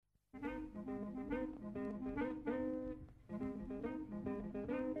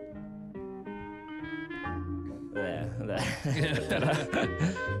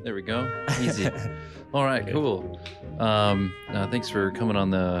There we go. Easy. All right, cool. Thanks for coming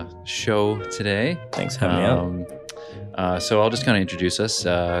on the show today. Thanks for having me on. So I'll just kind of introduce us.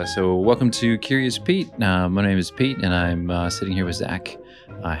 So welcome to Curious Pete. My name is Pete, and I'm sitting here with Zach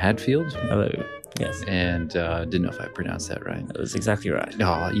Hadfield. Hello. Yes. And didn't know if I pronounced that right. That was exactly right.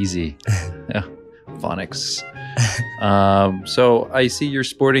 Oh, easy. Yeah. Phonics. So I see you're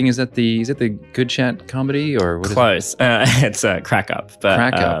sporting. Is that the Good Chat comedy or what? Close. It's Crack Up,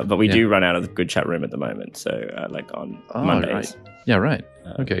 but we do run out of the Good Chat room at the moment. So like on Mondays. Right. Yeah. Right.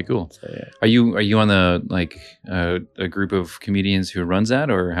 Okay. Cool. So, yeah. Are you on the a group of comedians who runs that,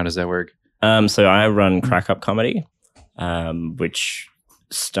 or how does that work? So I run Crack Up Comedy, which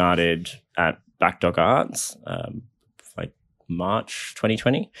started at Back Dog Arts, like March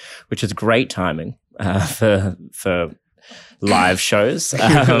 2020, which is great timing for live shows.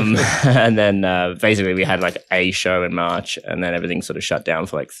 And then basically we had like a show in March, and then everything sort of shut down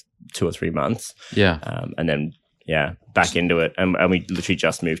for like 2 or 3 months. Yeah. And then back into it, and we literally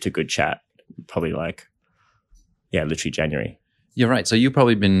just moved to Good Chat, probably literally January. Yeah, right. So you've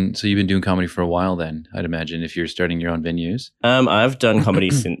been doing comedy for a while then, I'd imagine, if you're starting your own venues. I've done comedy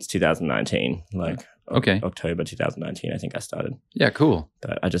since 2019, Okay. October 2019, I think I started. Yeah, cool.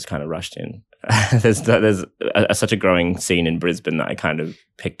 But I just kind of rushed in. There's such a growing scene in Brisbane that I kind of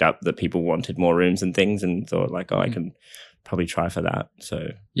picked up that people wanted more rooms and things, and thought like, I can probably try for that.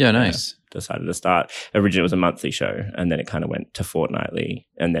 So yeah, nice. Decided to start. Originally it was a monthly show, and then it kind of went to fortnightly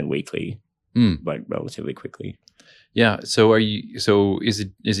and then weekly, like relatively quickly. Yeah. So is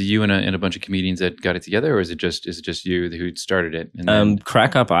it you and a bunch of comedians that got it together, or is it just you who started it? And then...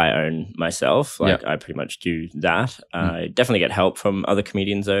 Crack Up I own myself. I pretty much do that. I definitely get help from other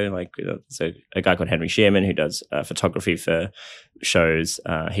comedians though. Like there's a guy called Henry Shearman who does photography for shows.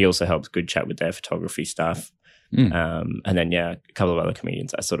 He also helps Good Chat with their photography stuff. And then a couple of other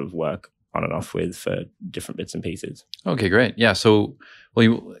comedians I sort of work on and off with for different bits and pieces. Okay, great. Yeah. So,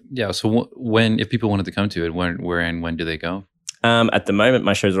 So when, if people wanted to come to it, where and when do they go? At the moment,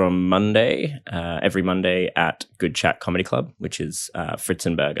 my shows are on Monday, every Monday at Good Chat Comedy Club, which is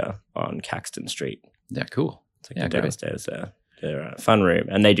Fritzenberger on Caxton Street. Yeah, cool. It's like downstairs there. They're a fun room,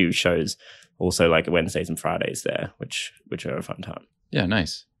 and they do shows also like Wednesdays and Fridays there, which are a fun time. Yeah,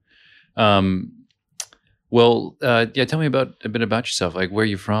 nice. Tell me a bit about yourself, like where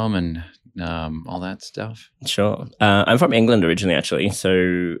you're from and all that stuff. Sure. I'm from England originally, actually.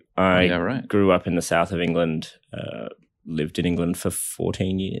 So I grew up in the south of England, lived in England for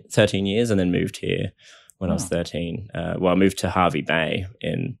 13 years, and then moved here when I was 13. I moved to Hervey Bay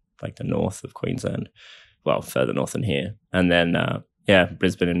in like the north of Queensland, further north than here. And then,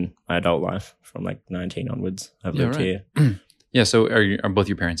 Brisbane in my adult life from like 19 onwards. I've lived here. Yeah. So are both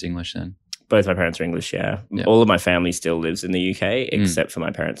your parents English then? Both my parents are English, yeah. All of my family still lives in the UK, except for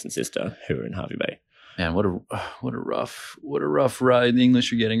my parents and sister who are in Hervey Bay. Man, what a rough ride the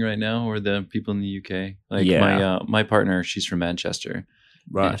English are getting right now, or the people in the UK. Like my partner, she's from Manchester,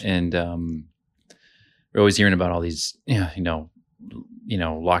 right? And we're always hearing about all these, lockdown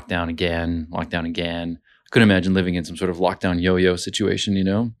again. I couldn't imagine living in some sort of lockdown yo-yo situation,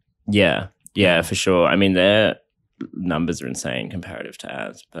 Yeah, for sure. I mean, their numbers are insane comparative to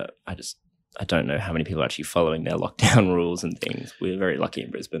ours, but I don't know how many people are actually following their lockdown rules and things. We're very lucky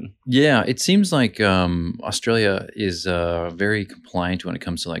in Brisbane. Yeah, it seems like Australia is very compliant when it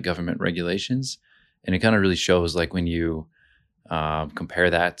comes to like government regulations, and it kind of really shows like when you compare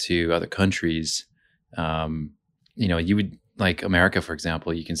that to other countries. You would like America, for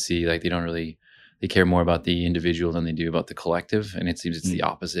example. You can see like they care more about the individual than they do about the collective, and it seems it's the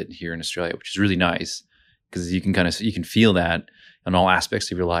opposite here in Australia, which is really nice because you can feel that in all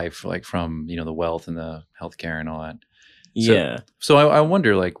aspects of your life, like from, the wealth and the healthcare and all that. So I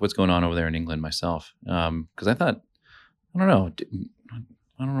wonder like what's going on over there in England myself. Cause I thought, I don't know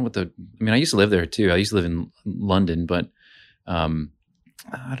I used to live there too. I used to live in London, but, I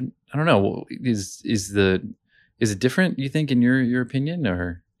don't know. Is it different, you think, in your opinion,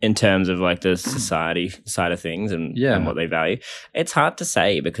 or? In terms of like the society side of things and what they value? It's hard to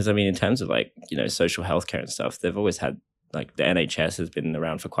say because in terms of like, social healthcare and stuff, they've always had, like the NHS has been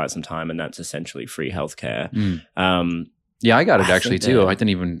around for quite some time, and that's essentially free healthcare. Yeah, I got it actually too. I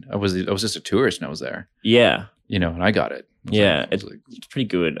was just a tourist and I was there. Yeah. And I got it. It's pretty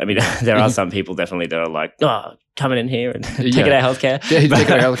good. I mean, there are some people definitely that are like, coming in here and taking our healthcare. Yeah,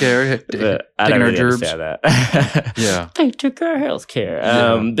 taking our healthcare. I don't really understand that. Yeah. They took our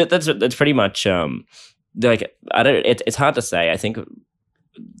healthcare. But that's pretty much it's hard to say. I think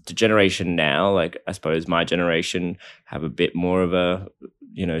the generation now, like I suppose my generation, have a bit more of a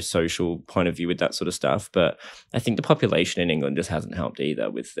social point of view with that sort of stuff. But I think the population in England just hasn't helped either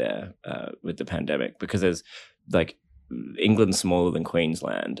with the pandemic, because there's like England's smaller than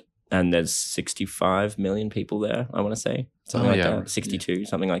Queensland, and there's 65 million people there, I want to say. Something like that. 62,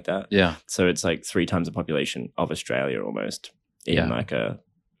 something like that. Yeah. So it's like 3 times the population of Australia almost in like a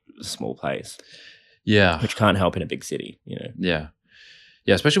small place. Yeah. Which can't help in a big city, Yeah.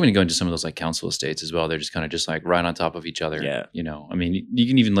 Yeah, especially when you go into some of those like council estates as well. They're just kind of just like right on top of each other. Yeah. I mean, you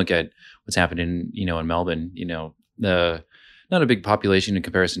can even look at what's happening, in Melbourne, not a big population in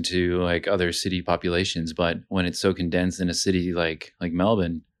comparison to like other city populations, but when it's so condensed in a city like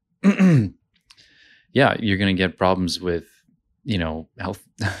Melbourne, yeah, you're going to get problems with,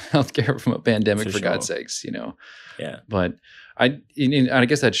 healthcare from a pandemic, for God's sakes, Yeah. But I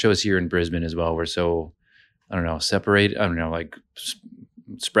guess that shows here in Brisbane as well. We're so, I don't know, separate. I don't know, like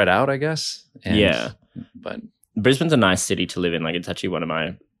spread out, I guess. But Brisbane's a nice city to live in. Like, it's actually one of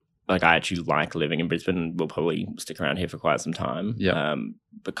my, like, I actually like living in Brisbane. We'll probably stick around here for quite some time. Yeah.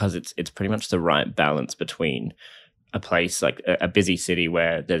 Because it's pretty much the right balance between a place like a busy city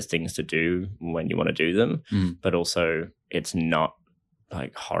where there's things to do when you want to do them, but also it's not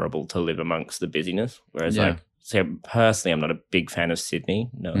like horrible to live amongst the busyness. Whereas personally, I'm not a big fan of Sydney.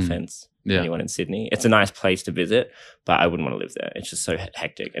 No offense. Anyone in Sydney. It's a nice place to visit, but I wouldn't want to live there. It's just so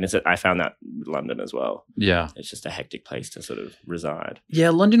hectic. And I found that with London as well. Yeah. It's just a hectic place to sort of reside.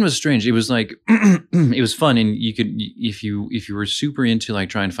 Yeah, London was strange. It was like it was fun, and you could, if you were super into like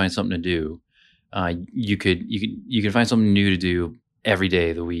trying to find something to do, you could find something new to do every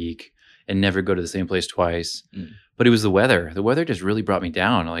day of the week and never go to the same place twice. But it was the weather. The weather just really brought me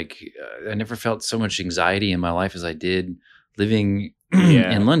down. Like I never felt so much anxiety in my life as I did living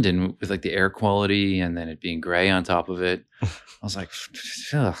in London, with like the air quality and then it being gray on top of it. I was like,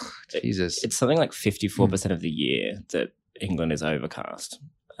 ugh, Jesus. It's something like 54% of the year that England is overcast.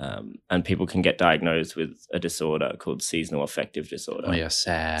 And people can get diagnosed with a disorder called seasonal affective disorder. Oh yeah,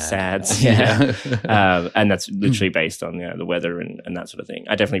 SADS. Yeah. And that's literally based on the weather and that sort of thing.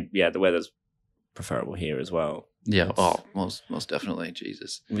 I definitely, the weather's preferable here as well. Yeah. Most definitely.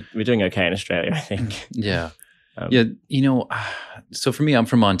 Jesus. We're doing okay in Australia, I think. Yeah. So for me, I'm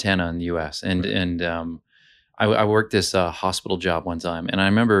from Montana in the U.S. and I worked this hospital job one time, and I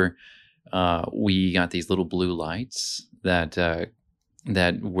remember we got these little blue lights that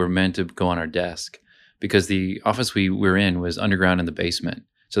were meant to go on our desk, because the office we were in was underground in the basement,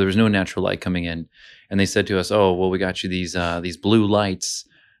 so there was no natural light coming in. And they said to us, "Oh, well, we got you these blue lights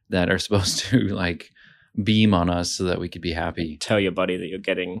that are supposed to like beam on us so that we could be happy." Tell your body that you're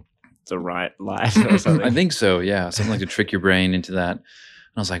getting the right light or something. I think so, yeah. Something like to trick your brain into that. And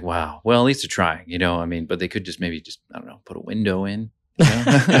I was like, wow. Well, at least they're trying, I mean, but they could just maybe I don't know, put a window in.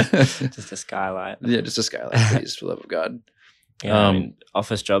 Just a skylight. Yeah, just a skylight, please, for the love of God. Yeah, I mean,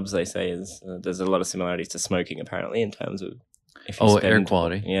 office jobs, they say, is there's a lot of similarities to smoking, apparently, in terms of if you spend, air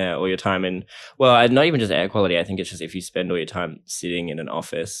quality. Yeah, all your time in, well, not even just air quality. I think it's just if you spend all your time sitting in an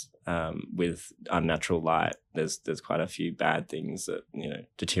office with unnatural light, there's quite a few bad things that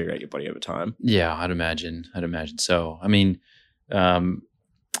deteriorate your body over time. Yeah, I'd imagine so. I mean, I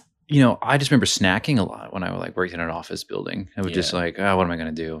just remember snacking a lot when I worked in an office building. I would just like, oh, what am I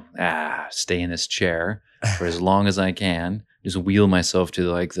going to do? Stay in this chair for as long as I can. Just wheel myself to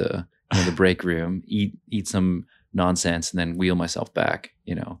like the break room, eat some nonsense, and then wheel myself back.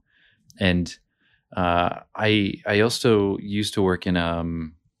 And I also used to work in a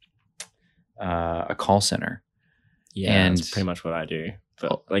call center. Yeah, and that's pretty much what I do,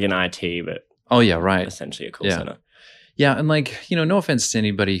 but like in IT, but essentially a call center. Yeah, and like no offense to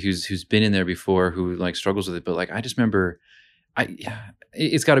anybody who's been in there before who like struggles with it, but like I just remember,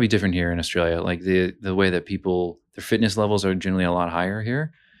 it's got to be different here in Australia. Like the way that people, their fitness levels are generally a lot higher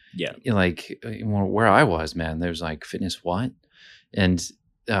here. Yeah, like where I was, man, there's like fitness what, and some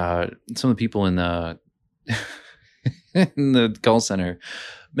of the people in the in the call center,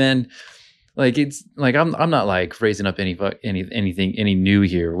 man. Like it's like I'm not like raising up any new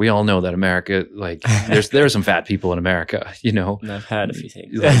here. We all know that America, like there are some fat people in America, And I've heard a few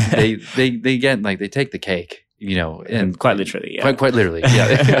things. Like they get like they take the cake, and quite literally, yeah. Quite literally,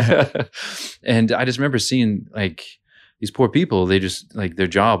 yeah. And I just remember seeing like these poor people. They just like their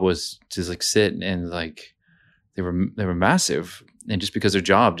job was to like sit and like they were massive, and just because their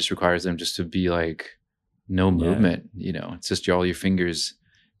job just requires them just to be like no movement, it's just all your fingers.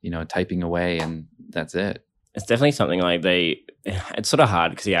 Typing away, and that's it. It's definitely something like it's sort of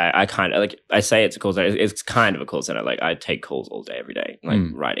hard because I kind of like, I say it's a call center. It's kind of a call center. Like I take calls all day, every day, like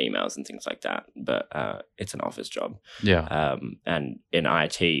write emails and things like that. But it's an office job. Yeah. And in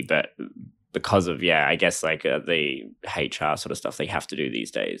IT, but because of, I guess like the HR sort of stuff they have to do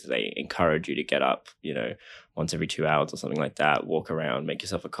these days. They encourage you to get up, once every 2 hours or something like that, walk around, make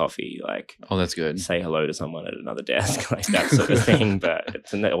yourself a coffee, like, oh, that's good. Say hello to someone at another desk, like that sort of thing.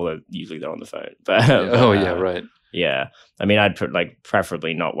 But although usually they're on the phone. But yeah, right. Yeah, I mean, I'd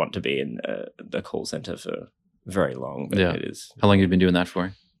preferably not want to be in the call center for very long. But it is. How long have you been doing that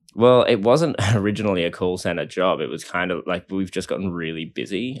for? Well, it wasn't originally a call center job. It was kind of like we've just gotten really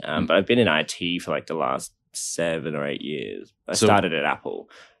busy. But I've been in IT for like the last 7 or 8 years. I started at Apple,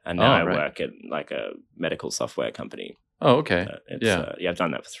 and now I work at like a medical software company. Oh, okay. I've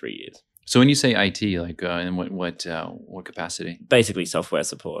done that for 3 years. So when you say IT, like in what capacity? Basically software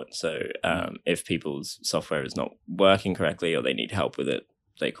support. So if people's software is not working correctly or they need help with it,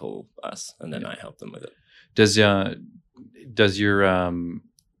 they call us, and then I help them with it. Does your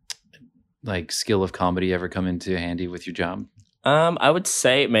like skill of comedy ever come into handy with your job? I would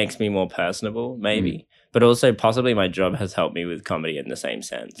say it makes me more personable, maybe. But also possibly my job has helped me with comedy in the same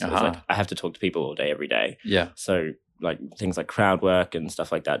sense. It's like I have to talk to people all day, every day. Yeah. So like things like crowd work and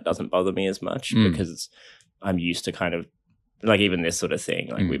stuff like that doesn't bother me as much because I'm used to kind of like even this sort of thing.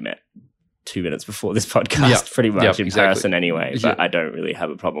 Like we met 2 minutes before this podcast pretty much in person anyway. But I don't really have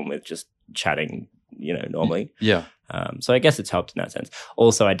a problem with just chatting, normally. Yeah. So I guess it's helped in that sense.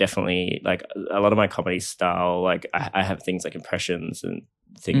 Also, I definitely like a lot of my comedy style. Like I have things like impressions and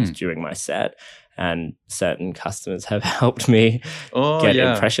things during my set, and certain customers have helped me get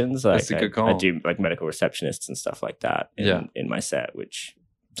impressions. Like that's a good call. I do like medical receptionists and stuff like that in my set, which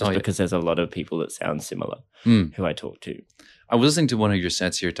just because there's a lot of people that sound similar who I talk to. I was listening to one of your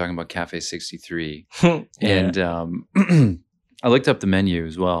sets here talking about Cafe 63, and I looked up the menu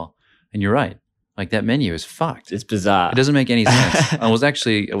as well, and you're right. Like that menu is fucked. It's bizarre. It doesn't make any sense. I was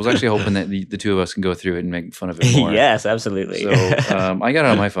actually hoping that the two of us can go through it and make fun of it more. Yes, absolutely. So I got it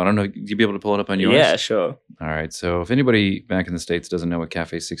on my phone. I don't know. You'd be able to pull it up on yours? Yeah, sure. All right. So if anybody back in the States doesn't know what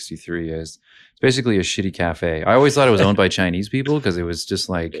Cafe 63 is, it's basically a shitty cafe. I always thought it was owned by Chinese people because it was just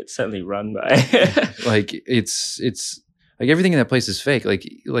like it's certainly run by like it's like everything in that place is fake. Like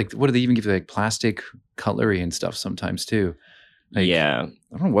what do they even give you, like plastic cutlery and stuff sometimes too? Like, I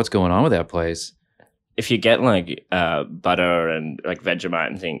don't know what's going on with that place. If you get like butter and like Vegemite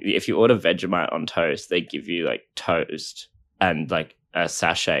and things, if you order Vegemite on toast, they give you like toast and like a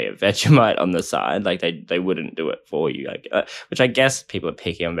sachet of Vegemite on the side. Like they wouldn't do it for you, like which I guess people are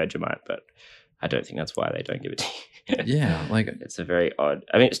picky on Vegemite, but I don't think that's why they don't give it to you. Yeah, like it's a very odd.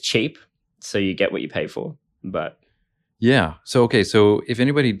 I mean, it's cheap, so you get what you pay for, but. Yeah. So, okay. So if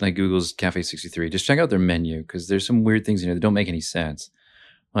anybody like Googles Cafe 63, just check out their menu because there's some weird things in here that don't make any sense.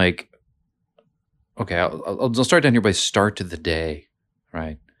 Like, okay, I'll start down here by start to the day,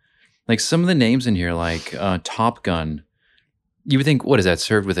 right? Like some of the names in here, like Top Gun. You would think, what is that,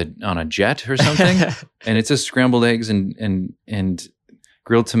 served with on a jet or something? And it says scrambled eggs and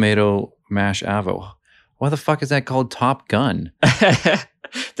grilled tomato mash avo. Why the fuck is that called Top Gun?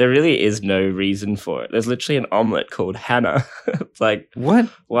 There really is no reason for it. There's literally an omelet called Hannah. It's like, what?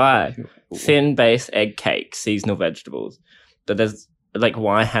 Why? Thin base egg cake, seasonal vegetables. But there's like,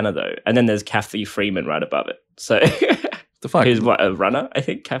 why Hannah though? And then there's Kathy Freeman right above it. So the fuck? Who's what, a runner? I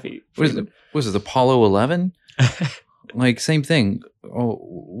think Kathy Freeman. Was it Apollo 11? Like same thing. Oh,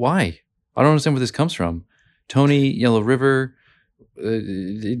 why? I don't understand where this comes from. Tony, Yellow River.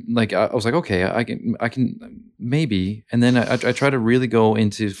 Like I was like, okay, I can maybe, and then I try to really go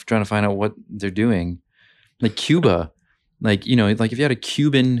into trying to find out what they're doing, like Cuba, like like if you had a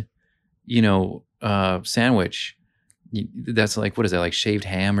Cuban, sandwich, that's like what is that, like shaved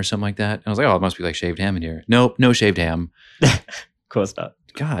ham or something like that? And I was like, oh, it must be like shaved ham in here. Nope, no shaved ham. Of course not.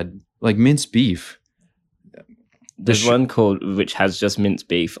 God, like minced beef. There's one which has just minced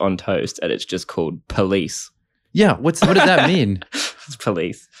beef on toast, and it's just called Police. Yeah, what does that mean? It's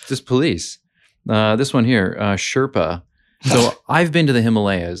police. Just police. This one here, Sherpa. So I've been to the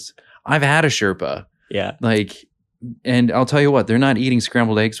Himalayas. I've had a Sherpa. Yeah. Like, and I'll tell you what, they're not eating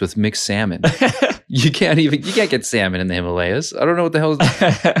scrambled eggs with mixed salmon. You can't get salmon in the Himalayas. I don't know what the hell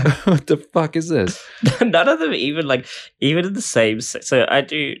what the fuck is this? None of them even in the same. So I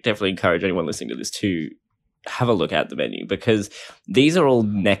do definitely encourage anyone listening to this to have a look at the menu because these are all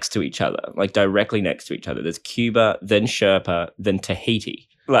next to each other, like directly next to each other. There's Cuba, then Sherpa, then Tahiti.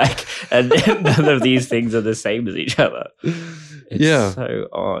 Like, and none of these things are the same as each other. It's so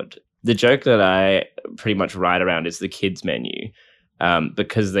odd. The joke that I pretty much write around is the kids menu,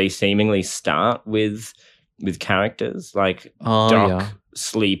 because they seemingly start with characters like Doc,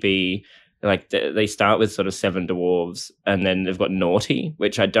 Sleepy. Like they start with sort of 7 dwarves, and then they've got Naughty,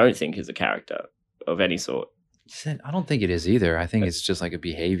 which I don't think is a character of any sort. I don't think it is either. I think it's just like a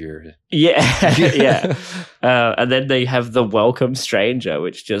behavior. Yeah, yeah. And then they have the welcome stranger,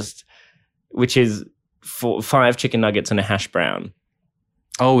 which is 5 chicken nuggets and a hash brown.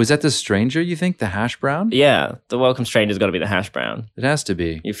 Oh, is that the stranger, you think? The hash brown? Yeah, the welcome stranger's got to be the hash brown. It has to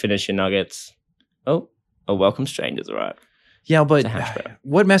be. You finish your nuggets. Oh, a welcome stranger's all right. Yeah, but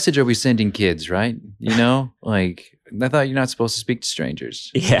what message are we sending kids, right? You know, like, I thought you're not supposed to speak to strangers.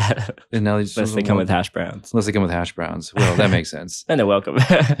 Yeah. And now unless they come with hash browns. Unless they come with hash browns. Well, that makes sense. And they're welcome.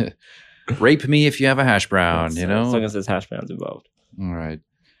 Rape me if you have a hash brown, you know? As long as there's hash browns involved. All right.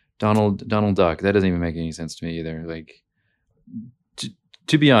 Donald Duck. That doesn't even make any sense to me either. Like,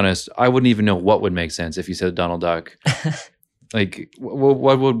 to be honest, I wouldn't even know what would make sense if you said Donald Duck. Like,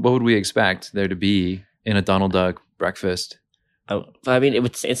 what would we expect there to be in a Donald Duck breakfast? Oh, I mean,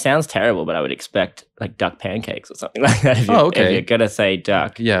 it sounds terrible, but I would expect like duck pancakes or something like that. If you're gonna say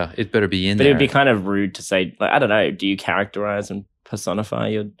duck, yeah, it better be in there. But it would be kind of rude to say, like, I don't know. Do you characterize and personify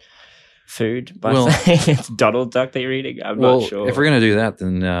your food by saying it's Donald Duck that you're eating? I'm not sure. If we're gonna do that,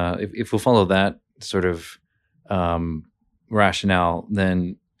 then if we'll follow that sort of rationale,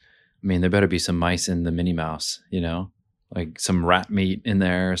 then I mean, there better be some mice in the Minnie Mouse, you know, like some rat meat in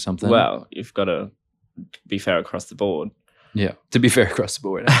there or something. Well, you've got to be fair across the board. Yeah, to be fair across the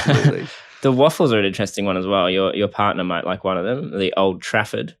board, absolutely. The waffles are an interesting one as well. Your partner might like one of them, the Old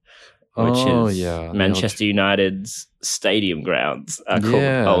Trafford, which is Manchester United's stadium grounds are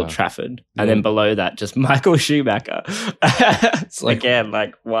called Old Trafford. And then below that, just Michael Schumacher. It's like, again,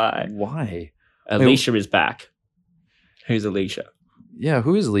 like, why? Why? Alicia is back. Who's Alicia? Yeah,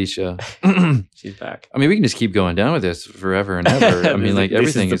 who is Alicia? She's back. I mean, we can just keep going down with this forever and ever. I mean, like,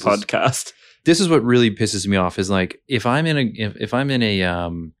 everything is the podcast. This is what really pisses me off. Is like if I'm in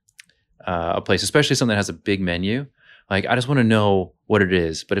a place, especially something that has a big menu, like I just want to know what it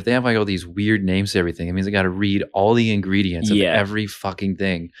is. But if they have like all these weird names to everything, it means I got to read all the ingredients of every fucking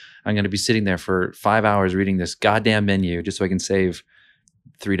thing. I'm going to be sitting there for 5 hours reading this goddamn menu just so I can save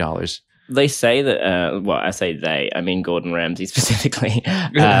 $3. They say that, I say they, I mean Gordon Ramsay specifically.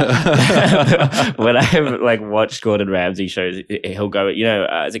 When I've like watched Gordon Ramsay shows, he'll go,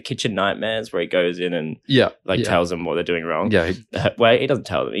 is it Kitchen Nightmares where he goes in and tells them what they're doing wrong? Yeah. Well, he doesn't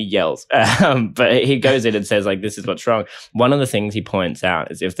tell them, he yells. But he goes in and says like, this is what's wrong. One of the things he points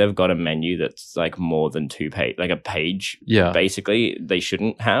out is if they've got a menu that's like more than 2 page, like a page, basically they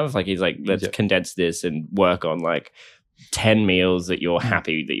shouldn't have. Like he's like, let's condense this and work on like 10 meals that you're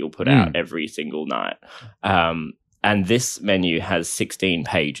happy that you'll put out every single night. And this menu has 16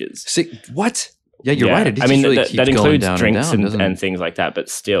 pages. What? Yeah, you're right. I mean, that includes drinks and things like that, but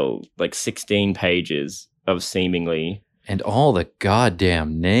still, like 16 pages of seemingly... And all the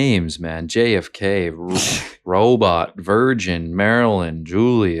goddamn names, man. JFK, Robot, Virgin, Marilyn,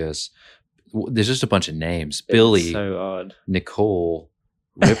 Julius. There's just a bunch of names. Billy. It's so odd. Nicole,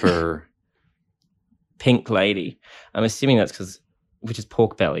 Ripper... Pink Lady. I'm assuming that's which is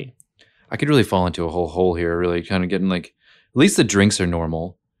pork belly. I could really fall into a whole hole here, really kind of getting like, at least the drinks are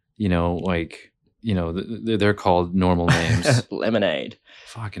normal, they're called normal names. Lemonade.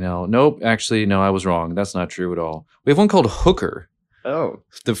 Fucking hell. Nope. Actually, no, I was wrong. That's not true at all. We have one called Hooker. Oh.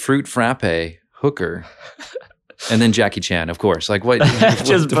 The fruit frappe, Hooker. And then Jackie Chan, of course. Like what?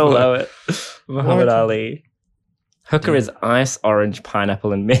 Just below it. Muhammad Ali. Hooker is ice, orange,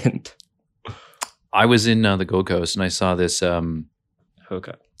 pineapple, and mint. I was in the Gold Coast and I saw this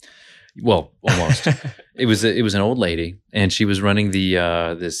hooker. Well, almost. It was an old lady and she was running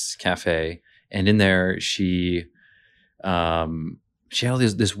the this cafe, and in there she had all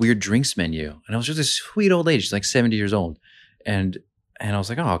this weird drinks menu, and I was just this sweet old lady. She's like 70 years old, and I was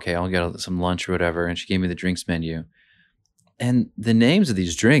like, oh, okay, I'll get some lunch or whatever. And she gave me the drinks menu, and the names of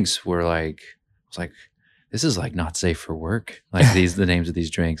these drinks were like, I was like, this is like not safe for work. Like the names of these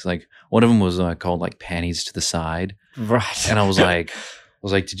drinks. Like one of them was called like panties to the side. Right. And I was like,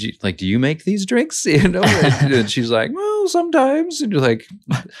 do you make these drinks? And she's like, well, sometimes. And you're like,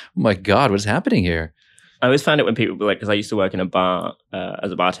 oh my God, what's happening here? I always find it when people because I used to work in a bar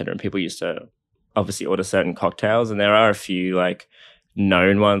as a bartender, and people used to obviously order certain cocktails, and there are a few like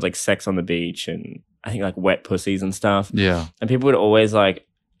known ones like Sex on the Beach and I think like Wet Pussies and stuff. Yeah. And people would always like,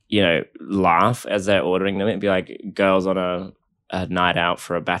 laugh as they're ordering them. It'd be like girls on a night out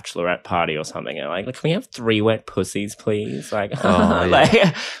for a bachelorette party or something. And like, can we have 3 wet pussies, please? Like,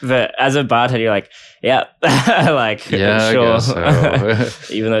 but as a bartender, you're like, yeah, sure. So.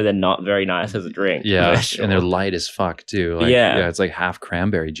 Even though they're not very nice as a drink. Yeah, sure. And they're light as fuck too. Like, yeah, it's like half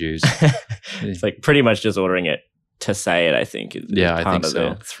cranberry juice. It's like pretty much just ordering it to say it, I think. Is part I think of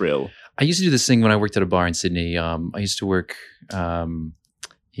the thrill. I used to do this thing when I worked at a bar in Sydney. I used to work...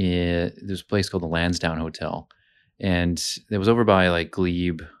 there's a place called the Lansdowne Hotel, and it was over by like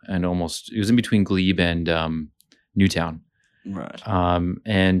Glebe and it was in between Glebe and Newtown. Right.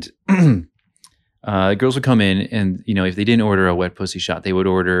 And girls would come in, and if they didn't order a wet pussy shot, they would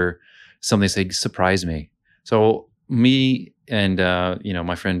order something, say, surprise me. So me and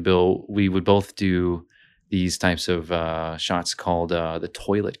my friend Bill, we would both do these types of shots called the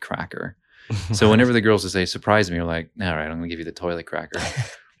toilet cracker. So whenever the girls would say surprise me, we're like, all right, I'm gonna give you the toilet cracker.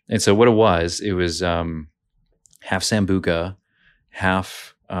 And so what it was half Sambuca,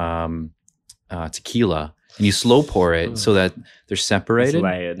 half tequila, and you slow pour it so that they're separated. It's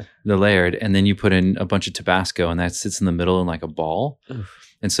layered. They're layered, and then you put in a bunch of Tabasco, and that sits in the middle in like a ball.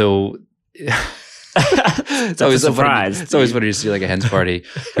 Oof. And so it's always a surprise. It's always funny to see like a hen's party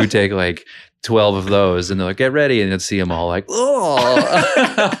who take like 12 of those, and they're like, get ready, and you'll see them all like, oh.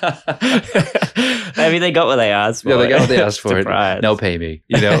 I mean, they got what they asked for. Yeah, they got what they asked for. Surprise. No, pay me.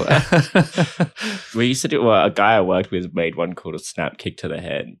 We used to do, a guy I worked with made one called a snap kick to the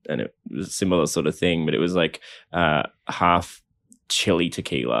head, and it was a similar sort of thing, but it was like half chili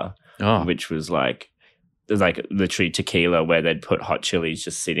tequila, which was like literally tequila where they'd put hot chilies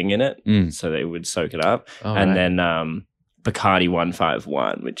just sitting in it, so they would soak it up, and then Bacardi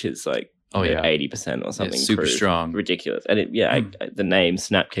 151, which is like 80% or something, super proof. Strong, ridiculous, and the name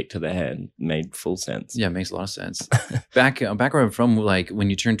snap kick to the head made full sense. Yeah, it makes a lot of sense. Back where I'm from, like when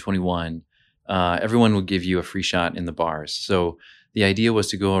you turn 21, everyone would give you a free shot in the bars. So the idea was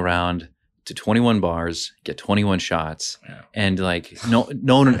to go around to 21 bars, get 21 shots, and like no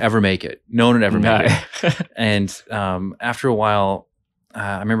one would ever make it. No one would ever make it. And after a while,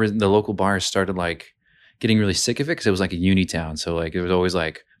 I remember the local bars started like getting really sick of it because it was like a uni town. So like it was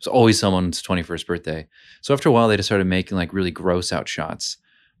always someone's 21st birthday. So after a while, they just started making like really gross out shots.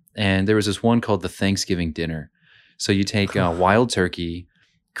 And there was this one called the Thanksgiving dinner. So you take wild turkey,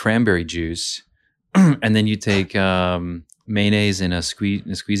 cranberry juice, and then you take mayonnaise in a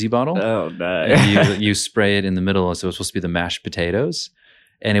squeezy bottle. Oh, no. And you spray it in the middle. So it was supposed to be the mashed potatoes.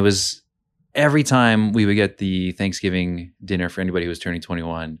 And it was every time we would get the Thanksgiving dinner for anybody who was turning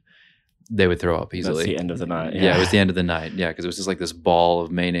 21, they would throw up easily. That's the end of the night. Yeah, it was the end of the night. Yeah, because it was just like this ball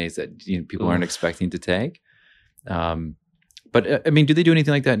of mayonnaise that people aren't expecting to take. But I mean, do they do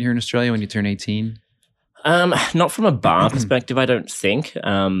anything like that here in Australia when you turn 18? Not from a bar perspective, I don't think.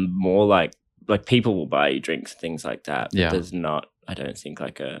 More like people will buy you drinks, things like that. But there's not, I don't think,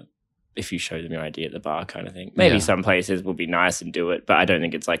 like if you show them your ID at the bar kind of thing. Maybe some places will be nice and do it, but I don't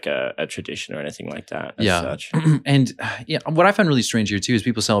think it's like a tradition or anything like that as such. And what I find really strange here too is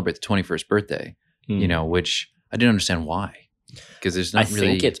people celebrate the 21st birthday, which I didn't understand why. Because there's not really...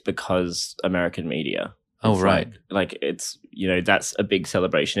 I think it's because American media. Oh, right. Like it's, that's a big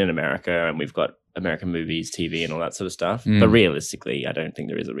celebration in America, and we've got American movies, TV, and all that sort of stuff. But realistically, I don't think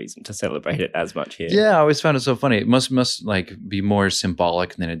there is a reason to celebrate it as much here. Yeah, I always found it so funny. It must like be more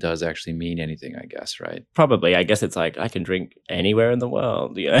symbolic than it does actually mean anything, I guess, right? Probably. I guess it's like I can drink anywhere in the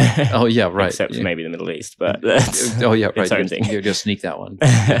world. Oh, yeah, right. Except maybe the Middle East, but that's oh, yeah, right. its own thing. You'll just sneak that one.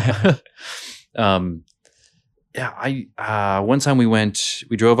 One time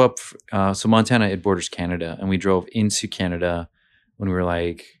we drove up, so Montana, it borders Canada, and we drove into Canada when we were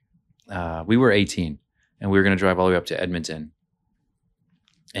like, we were 18, and we were going to drive all the way up to Edmonton.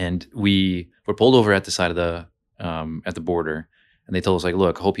 And we were pulled over at the side of at the border, and they told us like,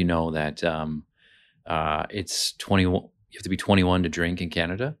 look, I hope you know that it's 21, you have to be 21 to drink in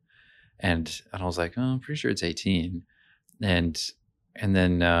Canada. And I was like, oh, I'm pretty sure it's 18. And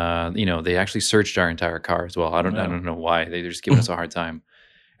then, they actually searched our entire car as well. I don't know why. They're just giving us a hard time.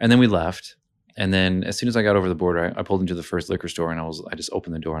 And then we left. And then as soon as I got over the border, I pulled into the first liquor store, and I just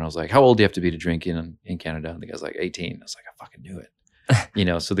opened the door, and I was like, how old do you have to be to drink in Canada? And the guy's like, 18. I was like, I fucking knew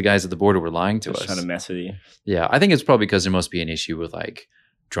it. So the guys at the border were lying to us. Trying to mess with you. Yeah. I think it's probably because there must be an issue with like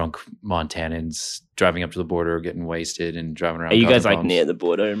drunk Montanans driving up to the border, getting wasted and driving around. Are you guys like near the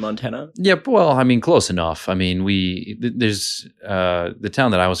border in Montana? Yeah, well, I mean, close enough. I mean, there's the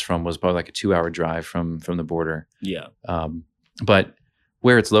town that I was from was probably like a 2-hour drive from the border. Yeah. But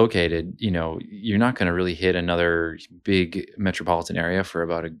where it's located, you're not going to really hit another big metropolitan area for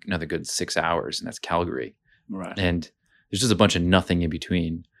about another good 6 hours, and that's Calgary. Right. And there's just a bunch of nothing in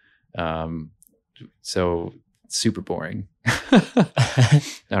between. So super boring. I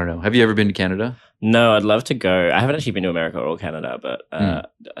don't know. Have you ever been to Canada? No, I'd love to go. I haven't actually been to America or Canada, but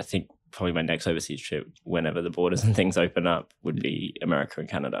I think probably my next overseas trip, whenever the borders and things open up, would be America and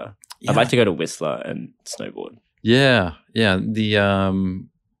Canada. Yeah. I'd like to go to Whistler and snowboard. Yeah. The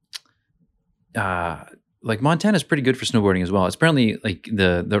like Montana's pretty good for snowboarding as well. It's apparently like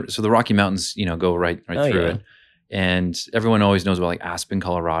so the Rocky Mountains, go right through it. And everyone always knows about like Aspen,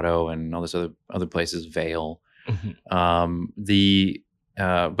 Colorado, and all this other places, Vail. But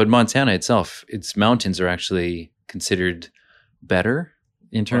Montana itself, its mountains are actually considered better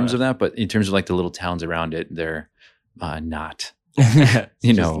in terms of that. But in terms of like the little towns around it, they're not.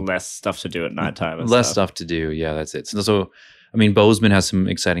 Less stuff to do at nighttime. Less stuff to do. Yeah, that's it. So I mean, Bozeman has some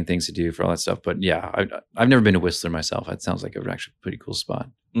exciting things to do for all that stuff. But yeah, I've never been to Whistler myself. It sounds like an actually pretty cool spot.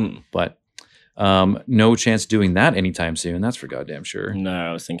 But no chance doing that anytime soon. That's for goddamn sure. No,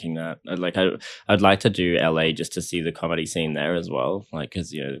 I was thinking that. I'd like to do LA just to see the comedy scene there as well. Like,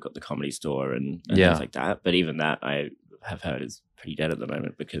 because, they've got the Comedy Store and things like that. But even that, I have heard is pretty dead at the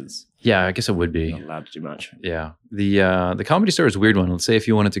moment because I guess it would be not allowed to do much. Yeah, the Comedy Store is a weird one. Let's say if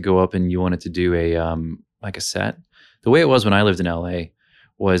you wanted to go up and you wanted to do a set. The way it was when I lived in LA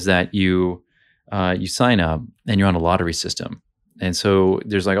was that you sign up and you're on a lottery system. And so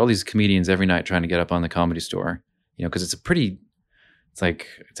there's like all these comedians every night trying to get up on the Comedy Store, because it's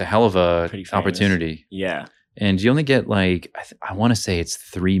a hell of a opportunity. Yeah. And you only get like, I want to say it's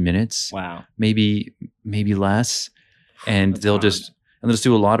 3 minutes. Wow. Maybe less. And they'll just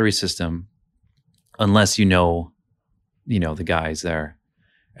do a lottery system unless you know the guys there.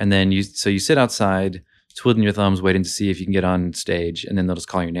 And then you sit outside twiddling your thumbs, waiting to see if you can get on stage, and then they'll just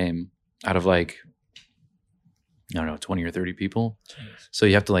call your name out of like, I don't know, 20 or 30 people. Jeez. So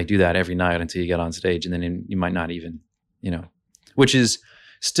you have to like do that every night until you get on stage, and then you might not even, which is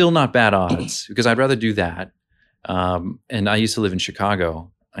still not bad odds because I'd rather do that. And I used to live in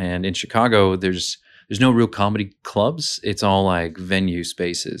Chicago, and in Chicago, there's no real comedy clubs. It's all like venue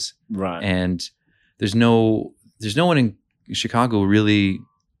spaces. Right. And there's no one in Chicago really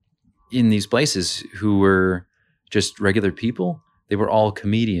in these places who were just regular people. They were all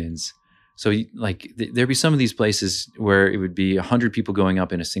comedians. So there'd be some of these places where it would be 100 people going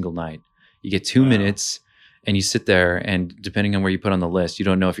up in a single night. You get 2 minutes and you sit there, and depending on where you put on the list, you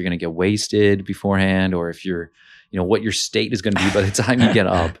don't know if you're going to get wasted beforehand or if you're, what your state is going to be by the time you get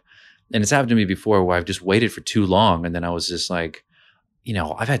up. And it's happened to me before where I've just waited for too long. And then I was just like,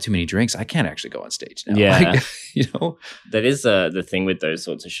 I've had too many drinks. I can't actually go on stage now. Yeah. That is the thing with those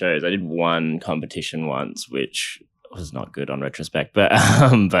sorts of shows. I did one competition once, which was not good on retrospect, but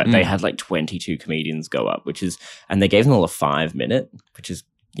they had like 22 comedians go up, and they gave them all a 5 minute, which is,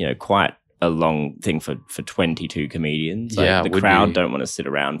 quite a long thing for 22 comedians. Like, the crowd don't want to sit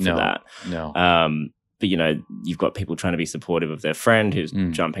around for that. No. But, you've got people trying to be supportive of their friend who's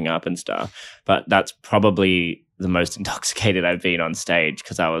jumping up and stuff. But that's probably the most intoxicated I've been on stage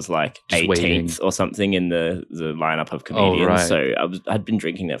because I was like just 18th waiting or something in the lineup of comedians. Right. So I'd been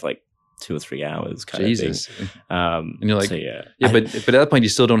drinking there for like 2 or 3 hours kind of thing. And you're like, but at that point you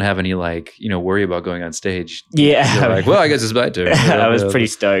still don't have any like, worry about going on stage. Yeah. You're like, well, I guess it's my turn. I was pretty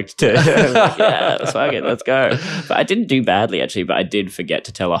stoked to fuck it, let's go. But I didn't do badly actually, but I did forget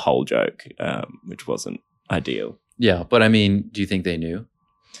to tell a whole joke, which wasn't ideal. Yeah. But I mean, do you think they knew?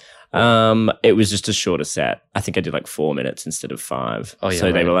 It was just a shorter set. I think I did like 4 minutes instead of 5. Oh, yeah,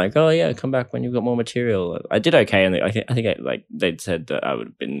 so they were like, "Oh yeah, come back when you've got more material." I did okay, and I think they'd said that I would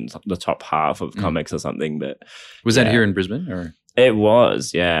have been the top half of comics or something. But was that here in Brisbane or? It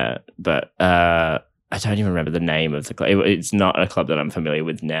was, yeah. But I don't even remember the name of the club. It's not a club that I'm familiar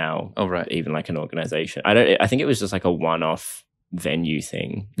with now. Oh right, even like an organization. I think it was just like a one-off venue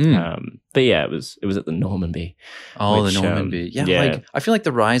thing. But yeah, it was at the Normanby. Oh, the Normanby. Like I feel like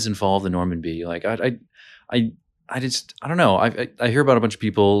the rise and fall of the Normanby. Like I don't know. I hear about a bunch of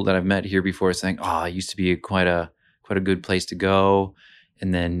people that I've met here before saying, "Oh, it used to be quite a good place to go,"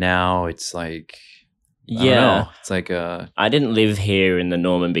 and then now it's like, I don't know. It's like I didn't live here in the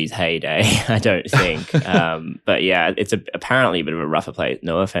Normanby's heyday, I don't think. But yeah, it's apparently a bit of a rougher place.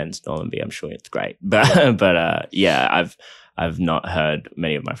 No offense, Normanby. I'm sure it's great, but yeah, I've not heard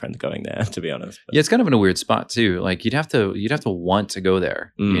many of my friends going there, to be honest. But. Yeah, it's kind of in a weird spot too. Like you'd have to want to go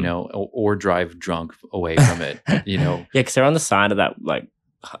there, or drive drunk away from it, Yeah, because they're on the side of that like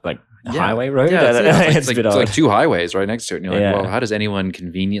highway road. Yeah, it's like 2 highways right next to it. And you're like, well, how does anyone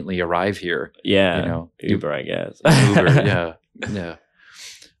conveniently arrive here? Yeah, Uber, I guess. Uber, yeah.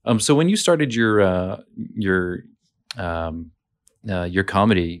 So when you started your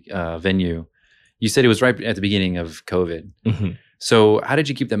comedy venue, you said it was right at the beginning of COVID. Mm-hmm. So how did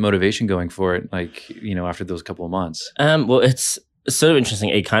you keep that motivation going for it? Like, after those couple of months? Well, it's sort of interesting.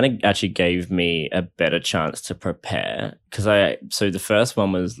 It kind of actually gave me a better chance to prepare so the first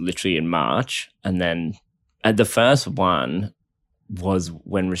one was literally in March. And then the first one was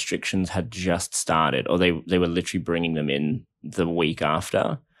when restrictions had just started, or they were literally bringing them in the week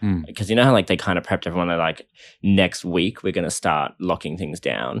after. Because you know how like they kind of prepped everyone, they're like, next week we're going to start locking things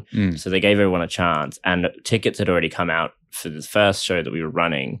down. So they gave everyone a chance, and tickets had already come out for the first show that we were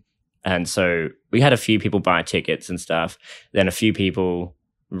running, And so we had a few people buy tickets and stuff. Then a few people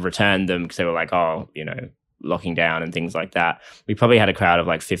returned them because they were like, oh, locking down and things like that. We probably had a crowd of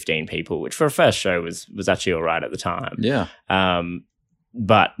like 15 people, which for a first show was actually all right at the time. Yeah.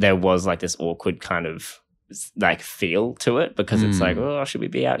 But there was like this awkward kind of like feel to it because it's like, oh, should we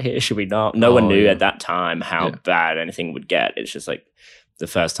be out here? Should we not? No one knew at that time how bad anything would get. It's just like the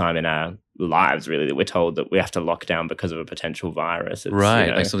first time in our lives really that we're told that we have to lock down because of a potential virus. It's,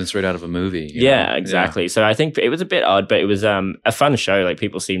 right. Like something straight out of a movie. Yeah, exactly. Yeah. So I think it was a bit odd, but it was a fun show. Like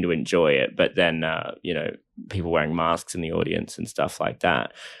people seemed to enjoy it, but then, people wearing masks in the audience and stuff like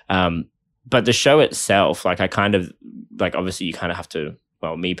that. But the show itself, like I kind of like, obviously you kind of have to,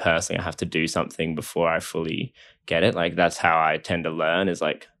 well, me personally, I have to do something before I fully get it. Like that's how I tend to learn is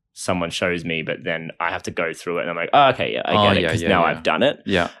like someone shows me, but then I have to go through it and I'm like, oh, okay, yeah, I get it because now I've done it.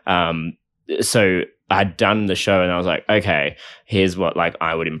 Yeah. So I'd done the show and I was like, okay, here's what like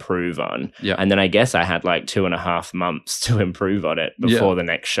I would improve on. Yeah. And then I guess I had like 2.5 months to improve on it before the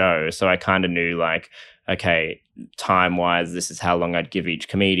next show. So I kind of knew like, okay, time-wise, this is how long I'd give each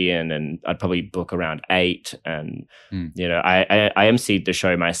comedian, and I'd probably book around 8. And, I emceed the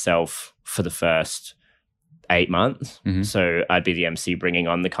show myself for the first 8 months. Mm-hmm. So I'd be the MC bringing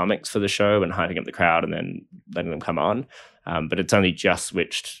on the comics for the show and hyping up the crowd and then letting them come on. But it's only just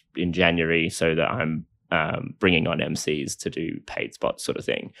switched in January so that I'm bringing on MCs to do paid spots sort of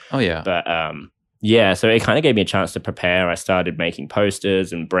thing. Oh, yeah. But so it kind of gave me a chance to prepare. I started making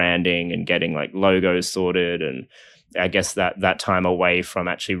posters and branding and getting like logos sorted. And I guess that time away from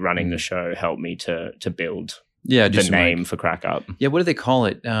actually running the show helped me to build the name for Crack Up. Yeah, what do they call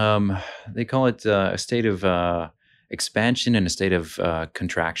it? They call it a state of expansion and a state of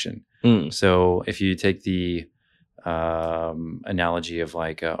contraction. So if you take the analogy of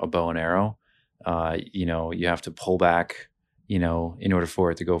like a bow and arrow, you have to pull back, in order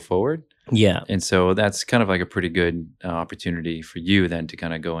for it to go forward. Yeah. And so that's kind of like a pretty good opportunity for you then to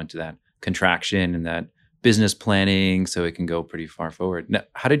kind of go into that contraction and that business planning so it can go pretty far forward. Now,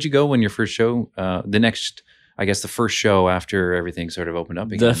 how did you go when your first show, the first show after everything sort of opened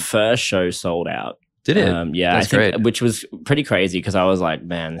up again? The first show sold out. Did it? Yeah, that's great. Which was pretty crazy because I was like,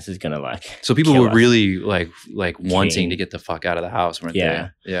 man, this is going to like So people were really like wanting to get the fuck out of the house, weren't they?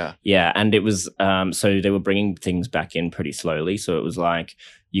 Yeah. Yeah, and it was, so they were bringing things back in pretty slowly. So it was like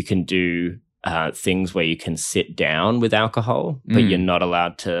you can do things where you can sit down with alcohol, but you're not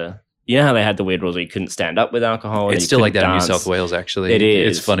allowed to. You know how they had the weird rules where you couldn't stand up with alcohol? It's still like that dance. In New South Wales, actually. It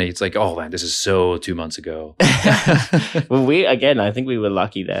is. It's funny. It's like, oh, man, this is so 2 months ago. Well, I think we were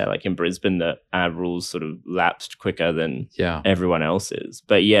lucky there, like in Brisbane, that our rules sort of lapsed quicker than everyone else's.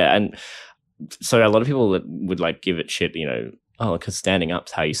 But yeah, and so a lot of people would like give it shit, because standing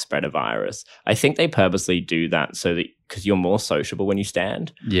up's how you spread a virus. I think they purposely do that so that because you're more sociable when you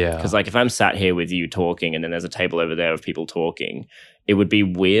stand. Yeah. Because like if I'm sat here with you talking and then there's a table over there of people talking, it would be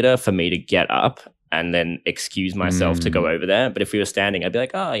weirder for me to get up and then excuse myself to go over there. But if we were standing, I'd be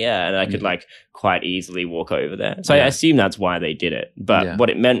like, oh yeah, and I could like quite easily walk over there. So I assume that's why they did it. But what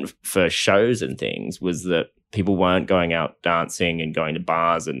it meant for shows and things was that people weren't going out dancing and going to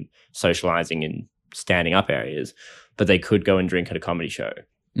bars and socializing in standing up areas, but they could go and drink at a comedy show.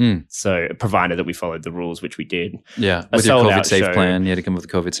 So provided that we followed the rules, which we did. Yeah. With your COVID safe plan, you had to come up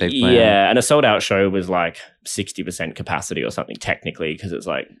with a COVID safe plan. Yeah. And a sold out show was like 60% capacity or something technically because it's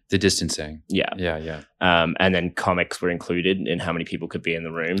like the distancing. Yeah. Yeah. And then comics were included in how many people could be in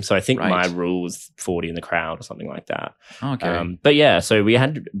the room. So I think my rule was 40 in the crowd or something like that. Okay. But yeah, so we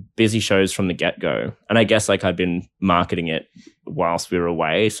had busy shows from the get-go. And I guess like I'd been marketing it whilst we were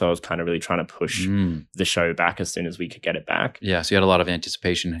away. So I was kind of really trying to push the show back as soon as we could get it back. Yeah. So you had a lot of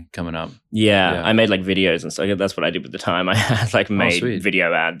anticipation coming up. Yeah. I made like videos and stuff. That's what I did with the time. I had like made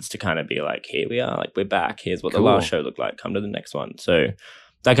video ads to kind of be like, here we are, like we're back. Here's what the last show looked like. Come to the next one. So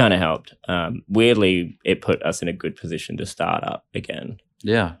that kind of helped. Weirdly, it put us in a good position to start up again.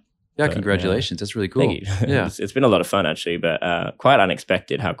 Yeah. Yeah, but, congratulations. That's really cool. Thank you. Yeah. It's been a lot of fun actually, but quite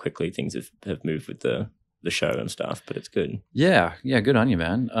unexpected how quickly things have moved with the show and stuff, but it's good. Yeah. Yeah, good on you,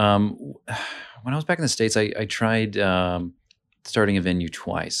 man. When I was back in the States, I tried starting a venue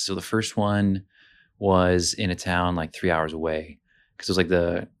twice. So the first one was in a town like 3 hours away because it was like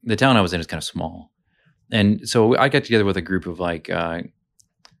the town I was in is kind of small. And so I got together with a group of like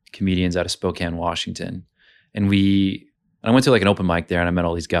comedians out of Spokane, Washington. And I went to like an open mic there and I met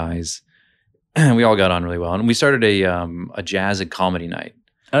all these guys. And we all got on really well. And we started a jazz and comedy night.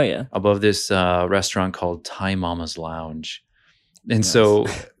 Oh, yeah. Above this restaurant called Thai Mama's Lounge. And so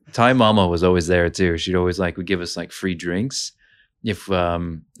Thai Mama was always there too. She'd always would give us like free drinks if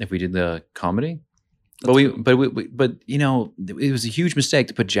we did the comedy. But but you know, it was a huge mistake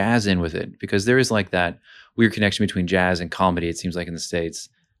to put jazz in with it, because there is like that weird connection between jazz and comedy. It seems like in the States,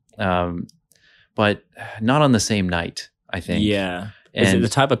 but not on the same night, I think. Yeah. Is it the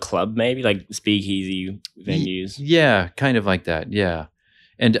type of club, maybe like speakeasy venues? Yeah, kind of like that. Yeah,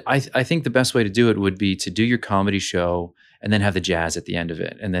 and I think the best way to do it would be to do your comedy show and then have the jazz at the end of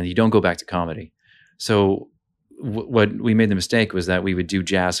it, and then you don't go back to comedy. So what we made the mistake was that we would do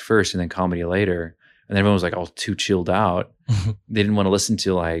jazz first and then comedy later, and everyone was like all too chilled out. They didn't want to listen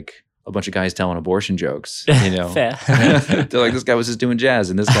to like a bunch of guys telling abortion jokes, you know. Fair. They're like, this guy was just doing jazz,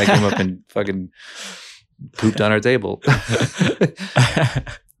 and this guy came up and fucking pooped on our table.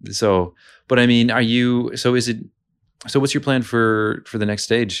 So, but I mean, so what's your plan for the next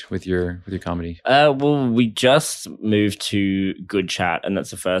stage with your comedy? Well, we just moved to Good Chat, and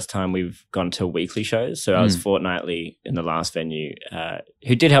that's the first time we've gone to weekly shows. So I was fortnightly in the last venue,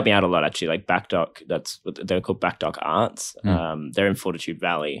 who did help me out a lot, actually, like Backdock. That's what they're called, Backdock Arts. They're in Fortitude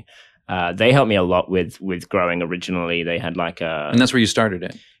Valley. They helped me a lot with growing. Originally, they had like and that's where you started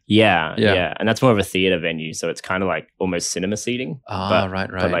it. Yeah. And that's more of a theater venue, so it's kind of like almost cinema seating. Right.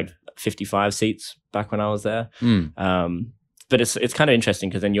 But like 55 seats back when I was there. But it's kind of interesting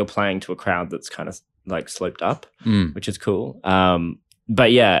because then you're playing to a crowd that's kind of like sloped up, which is cool.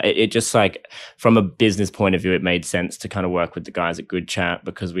 But yeah, it just like from a business point of view, it made sense to kind of work with the guys at Good Chat,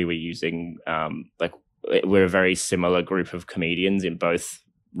 because we were using like we're a very similar group of comedians in both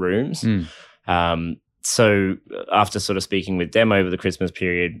rooms. So after sort of speaking with them over the Christmas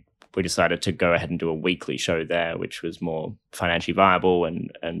period, we decided to go ahead and do a weekly show there, which was more financially viable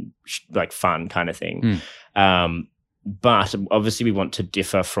and like fun kind of thing. But obviously we want to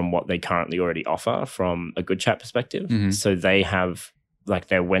differ from what they currently already offer from a Good Chat perspective. So they have like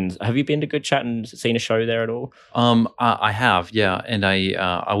their Wednesday. Have you been to Good Chat and seen a show there at all? I have, yeah. And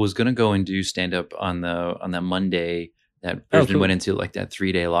I was gonna go and do stand up on that Monday that Brisbane went into like that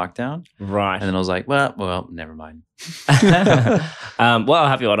 3-day lockdown. Right. And then I was like, well, never mind. Well, I'll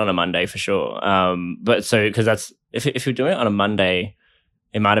have you on a Monday for sure. But so, because that's, if you're doing it on a Monday,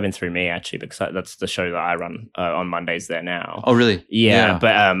 it might have been through me actually, because that's the show that I run on Mondays there now. Oh, really? Yeah.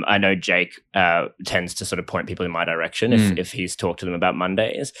 But I know Jake tends to sort of point people in my direction if he's talked to them about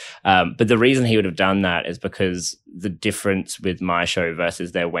Mondays. But the reason he would have done that is because the difference with my show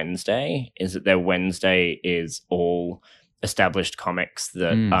versus their Wednesday is that their Wednesday is all established comics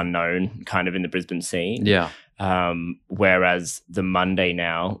that are known kind of in the Brisbane scene. Yeah. Whereas the Monday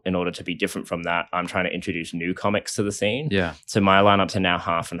now, in order to be different from that, I'm trying to introduce new comics to the scene. Yeah. So my lineups are now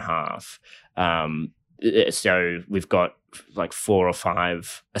half and half. So we've got like 4 or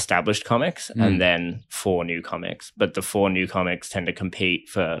 5 established comics and then 4 new comics. But the 4 new comics tend to compete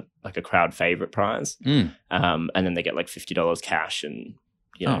for like a crowd favorite prize. And then they get like $50 cash and,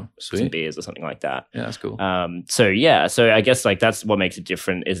 you know, some beers or something like that. Yeah, that's cool. So I guess like that's what makes it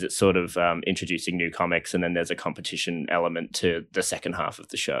different, is it's sort of introducing new comics, and then there's a competition element to the second half of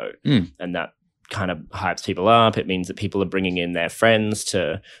the show. And that kind of hypes people up. It means that people are bringing in their friends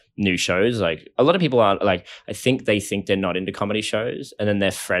to new shows. Like a lot of people are like, I think they think they're not into comedy shows, and then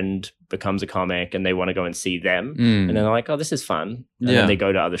their friend becomes a comic and they want to go and see them. And then they're like, oh, this is fun. And then they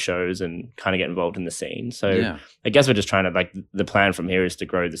go to other shows and kind of get involved in the scene. So I guess we're just trying to, like, the plan from here is to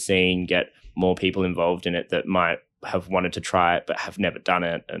grow the scene, get more people involved in it that might have wanted to try it but have never done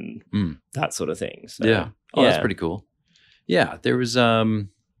it, and that sort of thing. So, that's pretty cool. Yeah, there was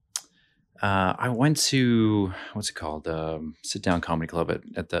I went to, what's it called? Sit Down Comedy Club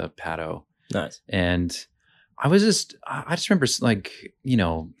at the Pato. Nice. And I just remember, like, you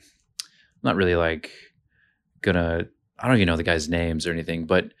know, not really like I don't even know the guys' names or anything,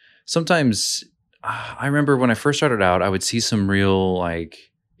 but sometimes I remember when I first started out, I would see some real, like,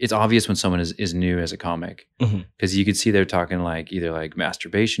 it's obvious when someone is new as a comic, because you could see they're talking like either like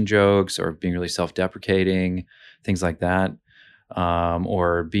masturbation jokes or being really self-deprecating, things like that.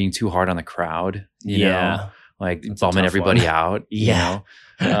 Or being too hard on the crowd, you know, like that's bumming everybody out, you know?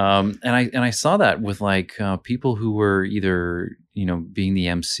 And I saw that with like people who were either, you know, being the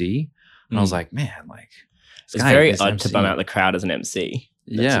MC, and I was like, man, like it's very odd to bum out the crowd as an MC.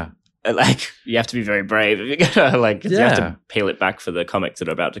 Like you have to be very brave if you're gonna like, you have to peel it back for the comics that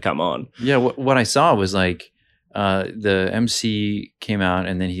are about to come on. Yeah, what I saw was like the MC came out,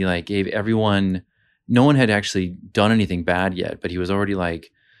 and then he like gave everyone. No one had actually done anything bad yet, but he was already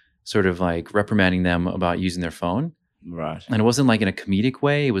like sort of like reprimanding them about using their phone. Right. And it wasn't like in a comedic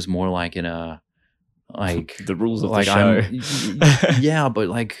way. It was more like in a, like the rules of like the show. Yeah, but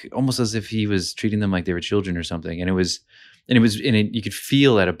like almost as if he was treating them like they were children or something. And you could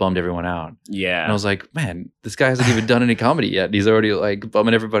feel that it bummed everyone out. Yeah. And I was like, man, this guy hasn't even done any comedy yet. He's already like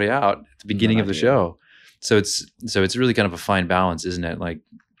bumming everybody out at the beginning of the show. So it's really kind of a fine balance, isn't it? Like,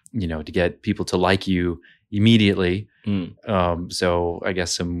 to get people to like you immediately. So I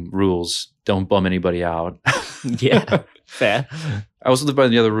guess some rules: don't bum anybody out. Yeah, fair. I also live by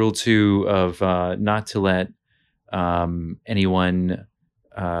the other rule too of not to let anyone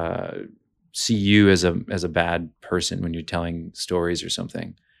see you as a bad person when you're telling stories or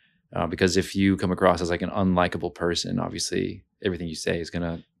something. Because if you come across as like an unlikable person, obviously everything you say is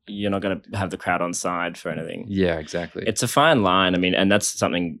you're not gonna have the crowd on side for anything. Yeah, exactly. It's a fine line. I mean, and that's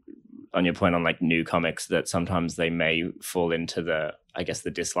something on your point on like new comics that sometimes they may fall into the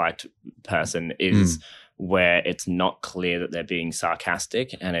disliked person is where it's not clear that they're being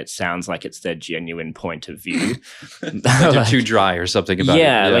sarcastic and it sounds like it's their genuine point of view. Like they're too dry or something about it.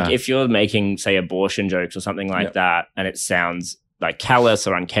 Yeah, like if you're making, say, abortion jokes or something like that and it sounds like callous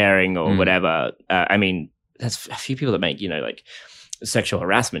or uncaring or whatever. I mean, there's a few people that make, like sexual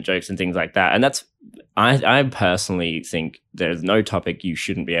harassment jokes and things like that. And that's, I personally think there's no topic you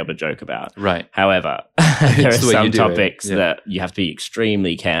shouldn't be able to joke about. Right. However, there are some topics that you have to be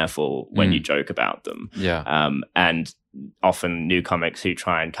extremely careful when you joke about them. Yeah. And often new comics who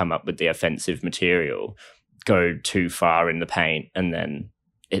try and come up with the offensive material go too far in the paint and then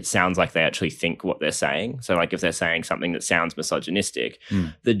it sounds like they actually think what they're saying. So like if they're saying something that sounds misogynistic,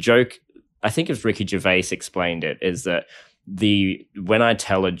 the joke, I think if Ricky Gervais explained it, is that when I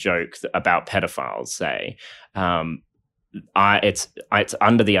tell a joke about pedophiles, say, it's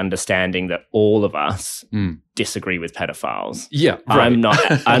under the understanding that all of us disagree with pedophiles. Yeah, right.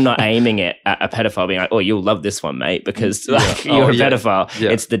 I'm not aiming it at a pedophile being like, oh, you'll love this one, mate, because you're a pedophile.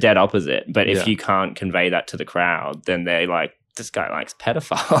 Yeah. It's the dead opposite. But if you can't convey that to the crowd, then they're like, this guy likes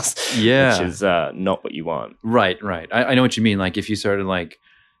pedophiles. Yeah, which is not what you want. Right. I know what you mean. Like if you started like,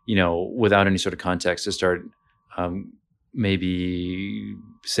 without any sort of context, to start maybe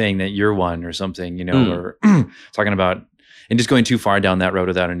saying that you're one or something, or talking about and just going too far down that road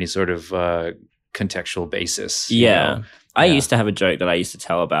without any sort of contextual basis. Yeah. I used to have a joke that I used to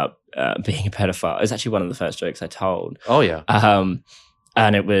tell about being a pedophile. It was actually one of the first jokes I told. Oh, yeah.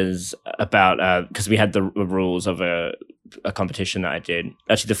 And it was about, because we had the rules of a competition that I did.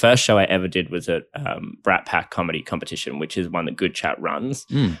 Actually, the first show I ever did was a Brat Pack comedy competition, which is one that Good Chat runs.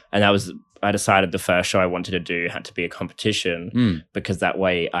 And I decided the first show I wanted to do had to be a competition because that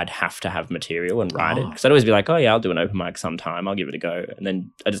way I'd have to have material and write it. Because I'd always be like, oh yeah, I'll do an open mic sometime. I'll give it a go. And then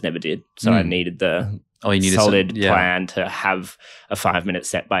I just never did. So I needed the solid plan to have a 5-minute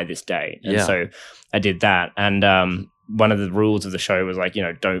set by this day. And so I did that. And one of the rules of the show was like,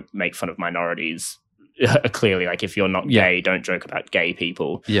 don't make fun of minorities. Clearly, like if you're not gay, don't joke about gay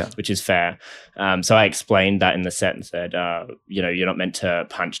people, which is fair. So I explained that in the set and said, you're not meant to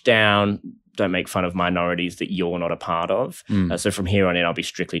punch down. Don't make fun of minorities that you're not a part of. So from here on in, I'll be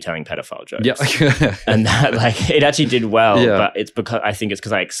strictly telling pedophile jokes. Yeah. And that, like, it actually did well, but it's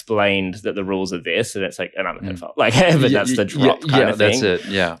because I explained that the rules are this, and it's like, and I'm a pedophile. Like, but that's the drop kind of thing. That's it.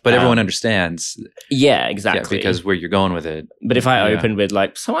 Yeah. But everyone understands. Yeah, exactly. Because where you're going with it. But if I opened with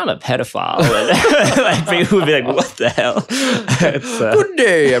like, so I'm a pedophile, like people would be like, what the hell? Good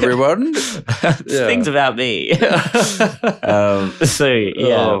day, everyone. Things about me.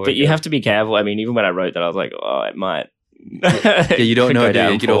 But you have to be careful. I mean, even when I wrote that, I was like, oh, it might. You don't know.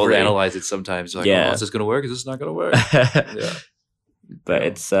 You can overanalyze it sometimes. Like, is this going to work? Is this not going to work? But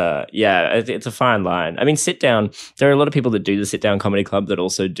it's a fine line. I mean, sit down. There are a lot of people that do the sit down comedy club that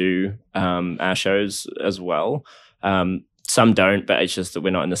also do our shows as well. Some don't, but it's just that we're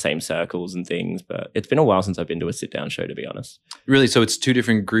not in the same circles and things. But it's been a while since I've been to a sit down show, to be honest. Really? So it's two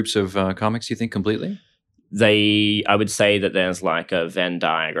different groups of comics, you think, completely? I would say that there's like a Venn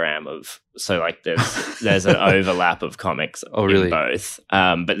diagram there's an overlap of comics in both.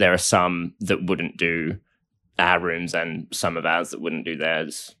 But there are some that wouldn't do our rooms and some of ours that wouldn't do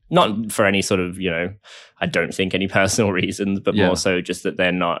theirs. Not for any sort of, I don't think any personal reasons, but more so just that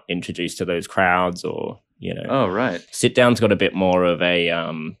they're not introduced to those crowds or, Oh, right. Sit down's got a bit more of a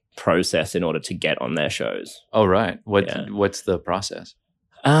process in order to get on their shows. Oh, right. What's the process?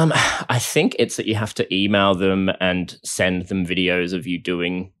 I think it's that you have to email them and send them videos of you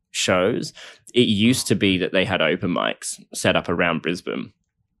doing shows. It used to be that they had open mics set up around Brisbane.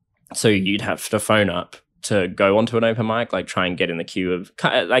 So you'd have to phone up to go onto an open mic, like try and get in the queue of,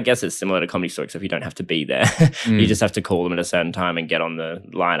 I guess it's similar to Comedy Store, except you don't have to be there. You just have to call them at a certain time and get on the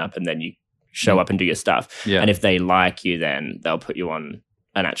lineup, and then you show up and do your stuff. Yeah. And if they like you, then they'll put you on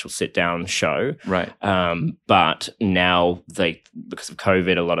an actual sit-down show. Right. But now because of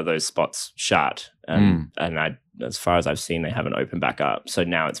COVID, a lot of those spots shut. And as far as I've seen, they haven't opened back up. So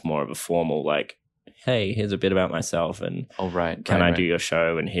now it's more of a formal, like, hey, here's a bit about myself, and can I do your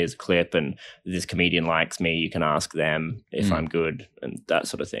show, and here's a clip, and this comedian likes me, you can ask them if I'm good, and that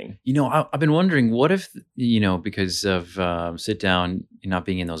sort of thing. I've been wondering, what if, because of sit down not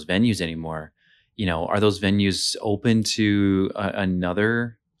being in those venues anymore, are those venues open to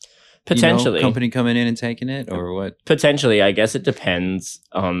another potentially company coming in and taking it, or what? Potentially, I guess it depends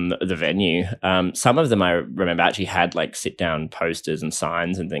on the venue. Some of them I remember actually had like sit down posters and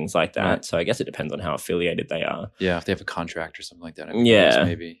signs and things like that. Right. So I guess it depends on how affiliated they are. Yeah, if they have a contract or something like that.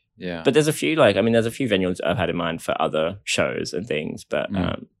 Maybe. Yeah. But there's a few there's a few venues I've had in mind for other shows and things, but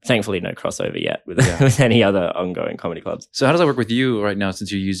thankfully no crossover yet with any other ongoing comedy clubs. So how does that work with you right now,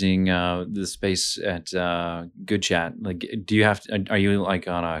 since you're using the space at Good Chat? Like, are you like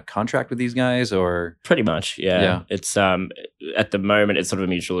on a contract with these guys, or? Pretty much, yeah. It's at the moment it's sort of a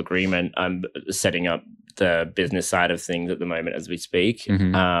mutual agreement. I'm setting up the business side of things at the moment as we speak.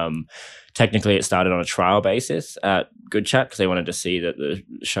 Technically, it started on a trial basis at Good Chat because they wanted to see that the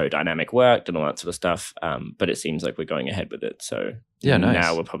show dynamic worked and all that sort of stuff. But it seems like we're going ahead with it. So nice.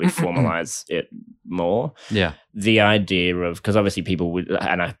 Now we'll probably formalize it more. Yeah. The idea of, because obviously people would,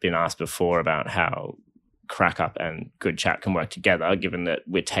 and I've been asked before about how Crack Up and Good Chat can work together, given that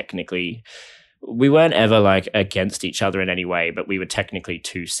we weren't ever like against each other in any way, but we were technically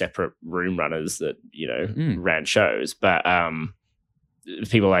two separate room runners that, ran shows. But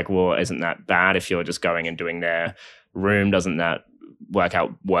people are like, well, isn't that bad if you're just going and doing their room? Doesn't that work out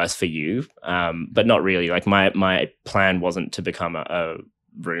worse for you? But not really. Like my plan wasn't to become a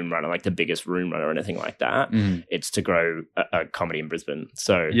room runner, like the biggest room runner or anything like that. It's to grow a comedy in Brisbane.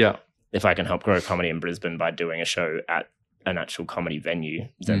 So if I can help grow comedy in Brisbane by doing a show at an actual comedy venue,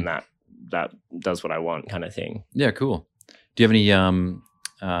 then that does what I want, kind of thing. Yeah, cool. Do you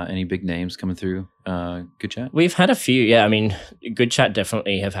have any big names coming through Good Chat? We've had a few, yeah. I mean, Good Chat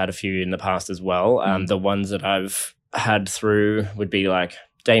definitely have had a few in the past as well. The ones that I've had through would be like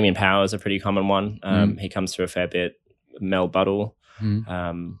Damien Power's a pretty common one. He comes through a fair bit. Mel Buddle,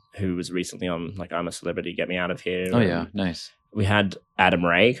 who was recently on like I'm a Celebrity, Get Me Out of Here. Oh, yeah, nice. We had Adam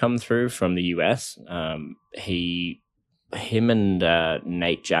Ray come through from the US. Him and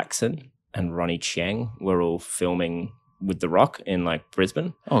Nate Jackson and Ronnie Chieng were all filming with The Rock in like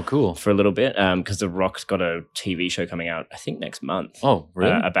Brisbane. Oh, cool. For a little bit, because The Rock's got a TV show coming out, I think next month. Oh,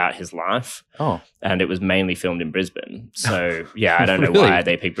 really? About his life. Oh. And it was mainly filmed in Brisbane. So yeah, I don't know why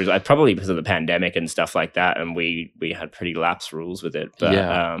they picked Brisbane. Probably because of the pandemic and stuff like that. And we had pretty lax rules with it.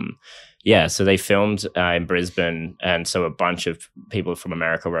 But so they filmed in Brisbane, and so a bunch of people from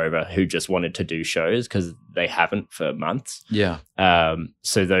America were over who just wanted to do shows because they haven't for months. Yeah.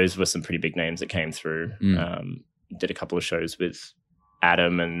 So those were some pretty big names that came through. Did a couple of shows with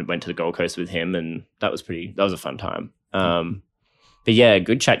Adam and went to the Gold Coast with him, and that was a fun time. But yeah,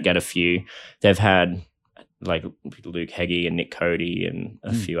 Good Chat get a few. They've had like Luke Heggie and Nick Cody and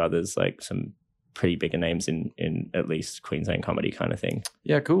a few others, like some pretty bigger names in at least Queensland comedy kind of thing.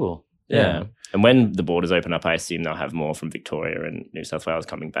 Yeah, cool. Yeah. And when the borders open up, I assume they'll have more from Victoria and New South Wales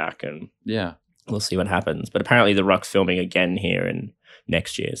coming back, and we'll see what happens. But apparently The Rock's filming again here in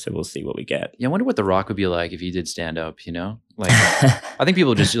next year, so we'll see what we get. Yeah, I wonder what The Rock would be like if he did stand up, Like I think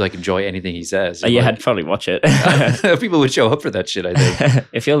people just like enjoy anything he says. I'd probably watch it. People would show up for that shit, I think.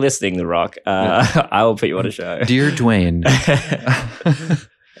 If you're listening, The Rock, I will put you on a show. Dear Dwayne.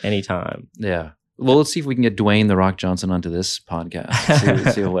 Anytime. Yeah. Well, let's see if we can get Dwayne The Rock Johnson onto this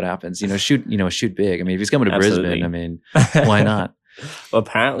podcast. See what happens. Shoot big. I mean, if he's coming to Brisbane, I mean, why not? Well,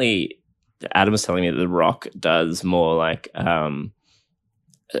 apparently, Adam was telling me that The Rock does more like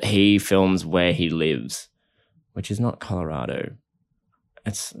he films where he lives, which is not Colorado.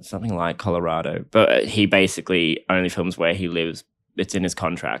 It's something like Colorado, but he basically only films where he lives. It's in his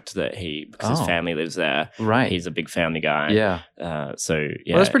contract that because his family lives there. Right. He's a big family guy. Yeah. So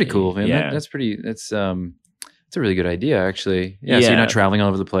yeah. Well, that's pretty cool, man. Yeah. That's a really good idea, actually. Yeah. So you're not traveling all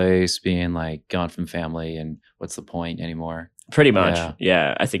over the place, being like gone from family, and what's the point anymore? Pretty much.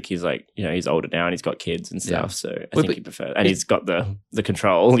 Yeah. I think he's like, he's older now and he's got kids and stuff. So I think he prefers, and he's got the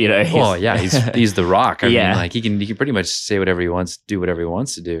control, he's The Rock. I mean, like he can pretty much say whatever he wants, do whatever he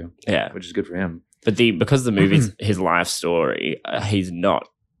wants to do. Yeah. Which is good for him. But because the movie's his life story, he's not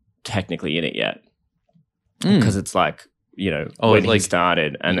technically in it yet. Because it's like, when he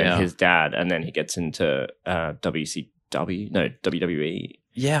started and then his dad, and then he gets into WWE.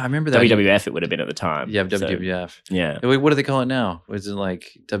 Yeah, I remember that. WWF it would have been at the time. Yeah, WWF. Yeah. Wait, what do they call it now? Was it like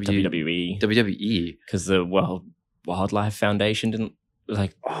WWE? WWE. Because the World Wildlife Foundation didn't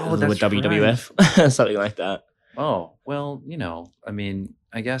that's WWF. Something like that. Oh, well, I mean,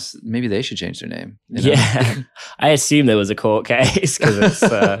 I guess maybe they should change their name. Yeah, I assume there was a court case because it's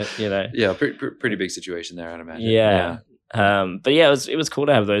yeah, pretty big situation there, I'd imagine. Yeah. But yeah, it was cool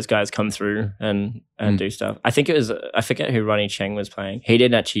to have those guys come through and do stuff. I think it was, I forget who Ronnie Cheng was playing. He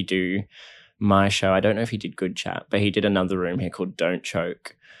didn't actually do my show. I don't know if he did Good Chat, but he did another room here called Don't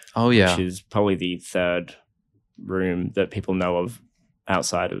Choke. Oh yeah, which is probably the third room that people know of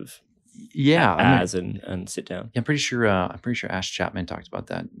outside of and Sit Down. Yeah, I'm pretty sure Ash Chapman talked about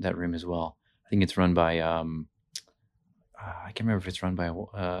that room as well. I think it's run by I can't remember if it's run by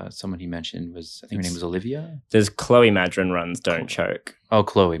someone he mentioned was, I think her name was Olivia. There's Chloe Madron runs Don't Choke. Oh,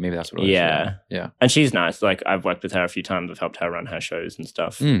 Chloe, maybe that's what it was. Yeah. And she's nice. Like I've worked with her a few times. I've helped her run her shows and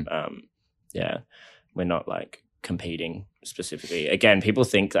stuff. Yeah, we're not like competing specifically. Again, people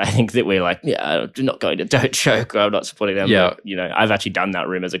think that we're like, I'm not going to Don't Choke, or I'm not supporting them. Yeah. But, I've actually done that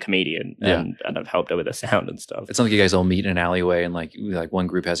room as a comedian and I've helped her with the sound and stuff. It's not like you guys all meet in an alleyway and like one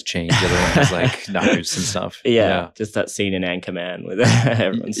group has chains, the other one has like knives and stuff. Yeah. Just that scene in Anchorman with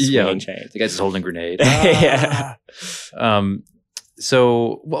everyone swinging chains. The guy's just holding a grenade. Yeah.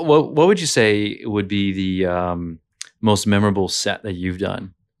 So what would you say would be the most memorable set that you've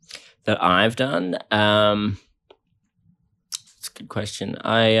done? That I've done? It's a good question.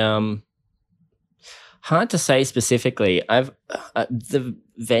 Hard to say specifically. The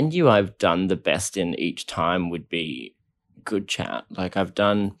venue I've done the best in each time would be Good Chat. Like I've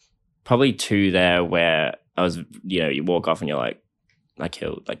done probably 2 there where I was, you walk off and you're like, I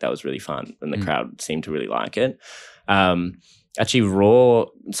killed. Like that was really fun, and the crowd seemed to really like it. Actually, Raw.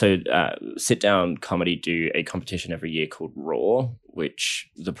 So, Sit Down Comedy do a competition every year called Raw, which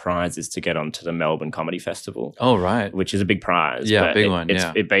the prize is to get onto the Melbourne Comedy Festival. Oh, right. Which is a big prize. Yeah, big one.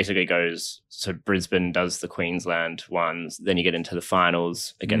 It basically goes. So Brisbane does the Queensland ones, then you get into the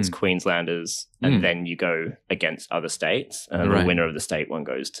finals against Queenslanders, and then you go against other states, and the winner of the state one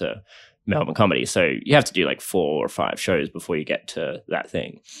goes to Melbourne Comedy. So you have to do like 4 or 5 shows before you get to that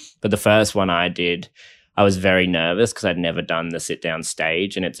thing. But the first one I did, I was very nervous because I'd never done the sit down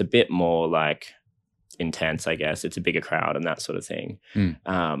stage, and it's a bit more like intense, I guess. It's a bigger crowd and that sort of thing.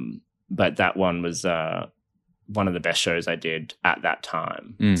 But that one was one of the best shows I did at that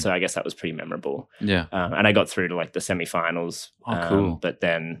time. So I guess that was pretty memorable. Yeah. And I got through to like the semifinals. Oh, cool. But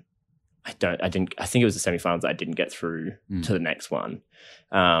then I think it was the semifinals I didn't get through to the next one.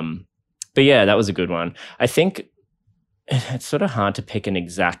 But yeah, that was a good one. I think it's sort of hard to pick an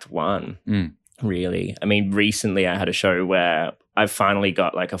exact one. Really. I mean, recently I had a show where I finally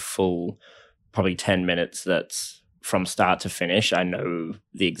got like a full, probably 10 minutes that's from start to finish. I know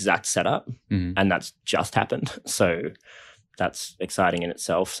the exact setup and that's just happened. So that's exciting in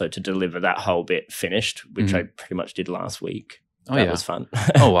itself. So to deliver that whole bit finished, which I pretty much did last week. That was fun.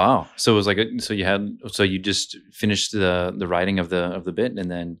 Oh, wow. So it was like, so you just finished the writing of the bit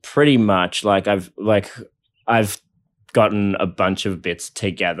and then. Pretty much I've gotten a bunch of bits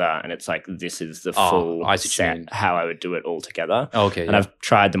together and it's like, this is the full set, how I would do it all together. Oh, okay. And I've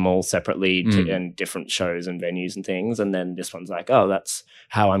tried them all separately in different shows and venues and things. And then this one's like, that's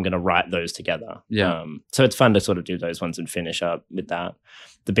how I'm going to write those together. Yeah. So it's fun to sort of do those ones and finish up with that.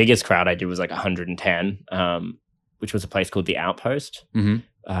 The biggest crowd I did was like 110, which was a place called The Outpost.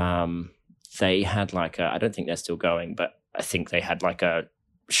 They had like I don't think they're still going, but I think they had like a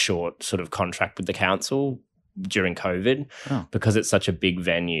short sort of contract with the council during COVID because it's such a big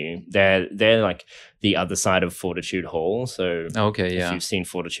venue. They're like the other side of Fortitude Hall. So if you've seen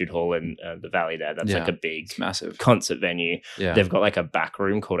Fortitude Hall in the Valley there, that's like a big massive concert venue. Yeah. They've got like a back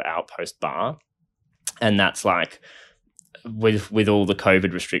room called Outpost Bar. And that's like with all the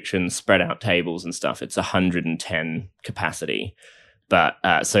COVID restrictions, spread out tables and stuff, it's 110 capacity. But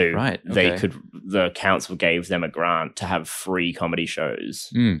the council gave them a grant to have free comedy shows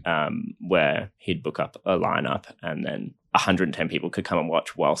where he'd book up a lineup and then 110 people could come and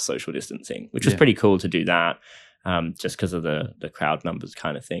watch while social distancing, which was pretty cool to do that just because of the crowd numbers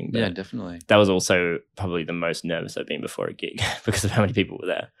kind of thing. But yeah, definitely. That was also probably the most nervous I've been before a gig because of how many people were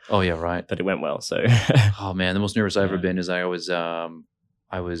there. Oh, yeah, right. But it went well, so. Oh, man, the most nervous I've ever been is I was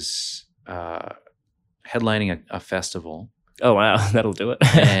headlining a festival. Oh, wow. That'll do it.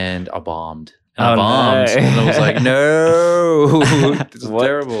 And I bombed. I bombed. No. And I was like, no, this is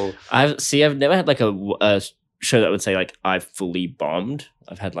terrible. I've never had like a show that would say like I fully bombed.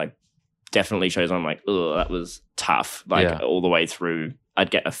 I've had like definitely shows I'm like, oh, that was tough. Like all the way through. I'd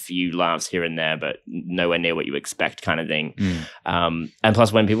get a few laughs here and there, but nowhere near what you expect kind of thing. And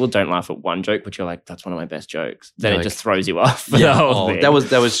plus when people don't laugh at one joke, but you're like, that's one of my best jokes, then it just throws you off. Yeah, the whole thing. That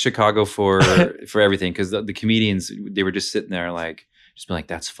was Chicago for everything. Cause the comedians, they were just sitting there like, just being like,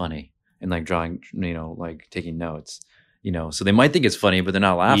 that's funny. And like drawing, like taking notes. so they might think it's funny, but they're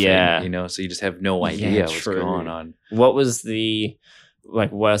not laughing, Yeah. so you just have no idea what's going on. What was the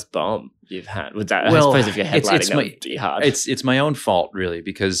worst bomb you've had? With that, Well, I suppose if you're headlining, that would be hard. It's my own fault, really,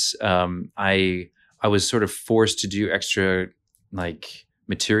 because I was sort of forced to do extra like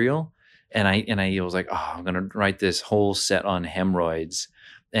material, and I was like, oh, I'm gonna write this whole set on hemorrhoids,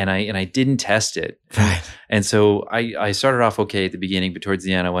 and I didn't test it, Right. And so I started off okay at the beginning, but towards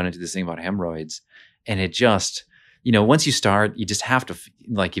the end I went into this thing about hemorrhoids, and it just, once you start, you just have to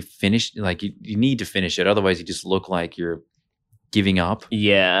you finish, you need to finish it, otherwise you just look like you're giving up.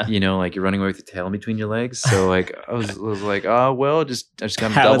 Yeah. Like you're running away with your tail in between your legs. So like I was like, oh well, I just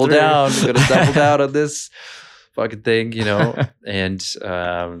gotta double down. I'm gonna double down on this fucking thing, And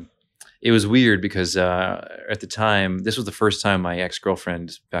it was weird because at the time, this was the first time my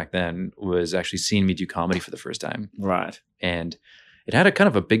ex-girlfriend back then was actually seeing me do comedy for the first time. Right. And it had a kind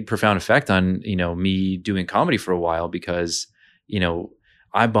of a big, profound effect on, me doing comedy for a while because,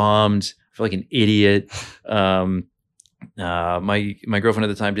 I bombed. I felt like an idiot. My girlfriend at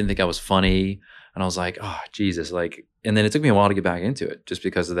the time didn't think I was funny, and I was like, oh Jesus, and then it took me a while to get back into it just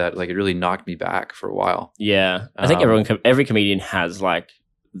because of that. It really knocked me back for a while. Yeah, I think every comedian has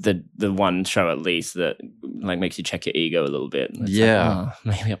the one show at least that makes you check your ego a little bit. Yeah,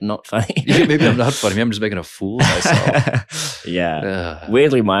 maybe I'm not funny. Maybe I'm not funny. Maybe I'm just making a fool of myself. Yeah.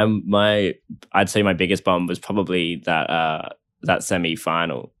 Weirdly, I'd say my biggest bomb was probably that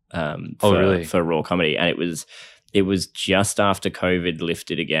semi-final. For Raw Comedy, and it was just after COVID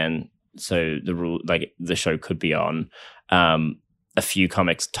lifted again, so the show could be on. A few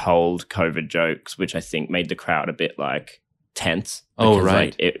comics told COVID jokes, which I think made the crowd a bit tense. Oh,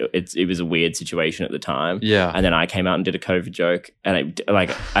 right. It was a weird situation at the time. Yeah. And then I came out and did a COVID joke, and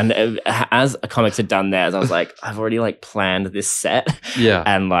as comics had done theirs, I was like, I've already planned this set. Yeah.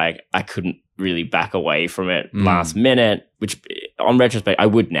 And I couldn't really back away from it last minute, which on retrospect I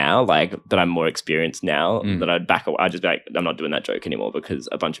would now, that I'm more experienced now, that I'd back away. I'd just be like, I'm not doing that joke anymore because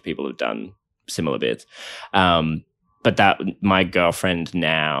a bunch of people have done similar bits. But that my girlfriend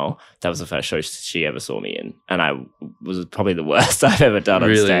now, that was the first show she ever saw me in, and I was probably the worst I've ever done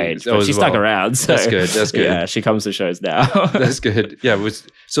on stage. But she stuck around, so that's good. That's good. Yeah, she comes to shows now. That's good. Yeah,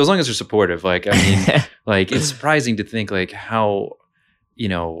 so as long as they're supportive, it's surprising to think how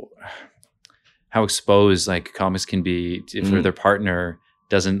exposed comics can be if their partner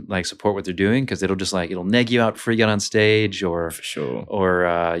doesn't support what they're doing, because it'll just it'll neg you out before you get on stage, or for sure,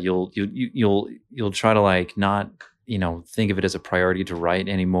 or you'll try to not think of it as a priority to write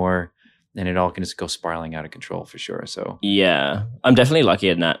anymore, and it all can just go spiraling out of control for sure. So yeah, I'm definitely lucky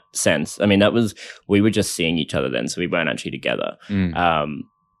in that sense. I mean, we were just seeing each other then, so we weren't actually together.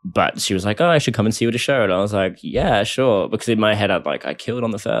 But she was like, oh, I should come and see you at a show. And I was like, yeah, sure. Because in my head, I killed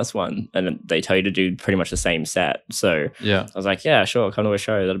on the first one. And then they tell you to do pretty much the same set. So yeah, I was like, yeah, sure, come to a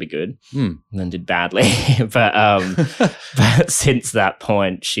show. That'll be good. And then did badly. But since that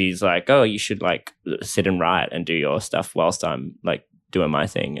point, she's like, oh, you should sit and write and do your stuff whilst I'm doing my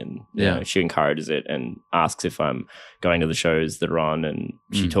thing. And you know, she encourages it and asks if I'm going to the shows that are on, and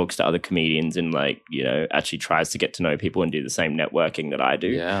she talks to other comedians and actually tries to get to know people and do the same networking that I do.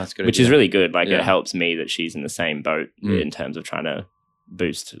 Yeah, that's good. Which is really good. It helps me that she's in the same boat in terms of trying to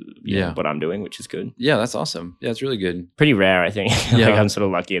boost what I'm doing, which is good. Yeah, that's awesome. Yeah, it's really good. Pretty rare, I think. I'm sort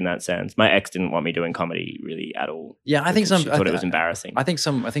of lucky in that sense. My ex didn't want me doing comedy really at all. Yeah, I think she thought it was embarrassing. I think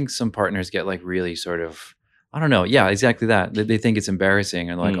some partners get really sort of, I don't know. Yeah, exactly that. They think it's embarrassing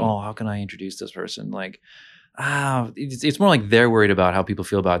and oh, how can I introduce this person? It's more they're worried about how people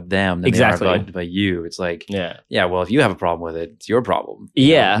feel about them than they are about you. It's yeah, well, if you have a problem with it, it's your problem.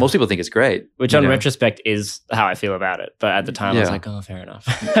 Yeah. Most people think it's great. Which on retrospect is how I feel about it. But at the time I was like, oh, fair enough.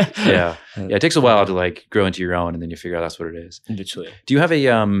 Yeah. Yeah, it takes a while to grow into your own, and then you figure out that's what it is. Literally. Do you have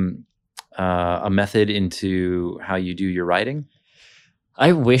a method into how you do your writing?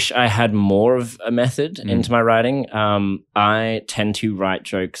 I wish I had more of a method into my writing. I tend to write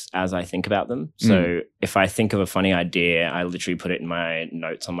jokes as I think about them. So if I think of a funny idea, I literally put it in my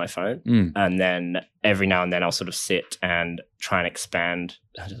notes on my phone. And then every now and then I'll sort of sit and try and expand.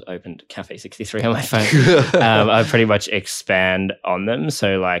 I just opened Cafe 63 on my phone. I pretty much expand on them.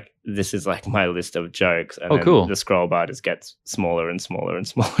 So this is my list of jokes. And cool. The scroll bar just gets smaller and smaller and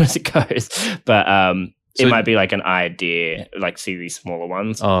smaller as it goes. But it might be an idea, see these smaller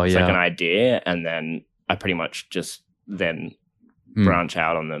ones. Oh, it's yeah. An idea, and then I pretty much just then branch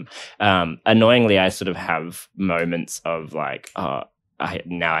out on them. Annoyingly, I sort of have moments of now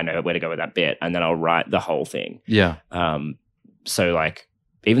I know where to go with that bit, and then I'll write the whole thing. Yeah. So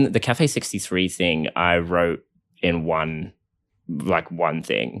even the Cafe 63 thing, I wrote in one like one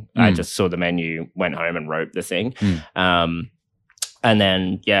thing. I just saw the menu, went home and wrote the thing. And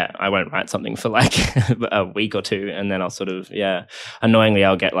then, I won't write something for like a week or two. And then I'll sort of, annoyingly,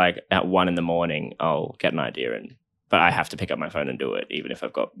 I'll get like at 1 a.m, I'll get an idea, but I have to pick up my phone and do it, even if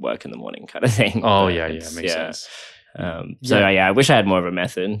I've got work in the morning kind of thing. Oh, makes sense. I wish I had more of a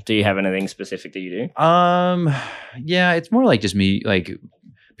method. Do you have anything specific that you do? It's more like just me, like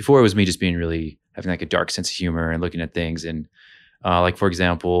before it was me just being really having like a dark sense of humor and looking at things. And like, for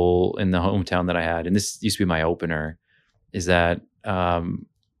example, in the hometown that I had, and this used to be my opener, is that there's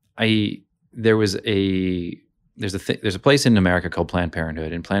a place in America called Planned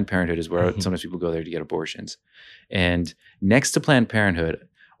Parenthood, and Planned Parenthood is where sometimes people go there to get abortions. And next to Planned Parenthood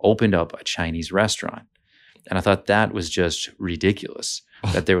opened up a Chinese restaurant. And I thought that was just ridiculous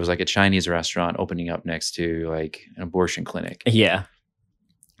that there was like a Chinese restaurant opening up next to like an abortion clinic. Yeah.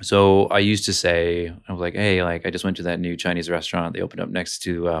 So I used to say, I was like, hey, like I just went to that new Chinese restaurant. They opened up next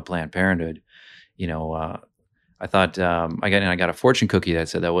to Planned Parenthood. I thought I got a fortune cookie that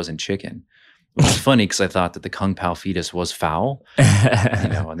said that wasn't chicken. It was funny because I thought that the Kung Pao fetus was foul,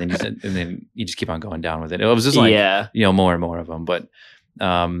 and then you just keep on going down with it. It was just like more and more of them. But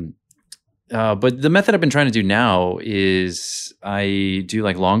the method I've been trying to do now is I do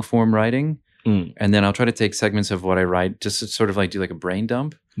like long form writing, and then I'll try to take segments of what I write, just to sort of like do like a brain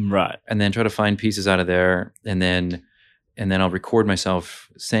dump, right? And then try to find pieces out of there, and then I'll record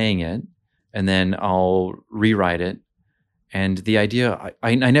myself saying it. And then I'll rewrite it. And the idea,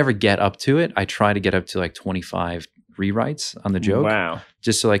 I never get up to it. I try to get up to like 25 rewrites on the joke. Wow.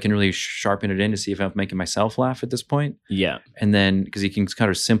 Just so I can really sharpen it in to see if I'm making myself laugh at this point. Yeah. And then, because you can kind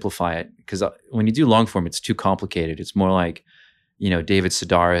of simplify it. Because when you do long form, it's too complicated. It's more like, David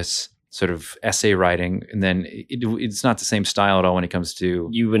Sedaris sort of essay writing. And then it's not the same style at all when it comes to...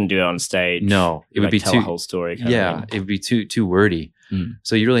 You wouldn't do it on stage. No. It would be tell a whole story. It would be too wordy.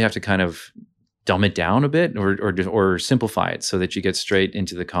 So you really have to kind of dumb it down a bit or simplify it so that you get straight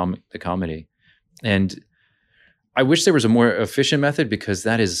into the comedy. And I wish there was a more efficient method, because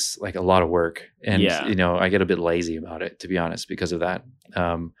that is like a lot of work. And, I get a bit lazy about it, to be honest, because of that.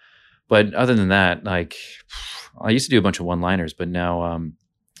 But other than that, like I used to do a bunch of one-liners, but now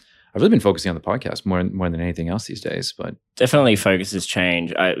I've really been focusing on the podcast more than anything else these days. But definitely focus has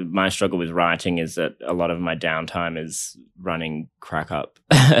changed. My struggle with writing is that a lot of my downtime is running Crack Up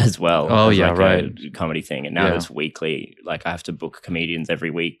as well. Oh yeah, like right. A comedy thing, and now it's weekly. Like I have to book comedians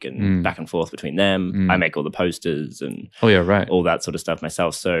every week and back and forth between them. I make all the posters and all that sort of stuff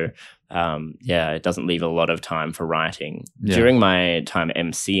myself. So it doesn't leave a lot of time for writing. Yeah. During my time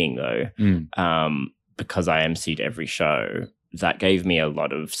emceeing though, because I emceed every show, that gave me a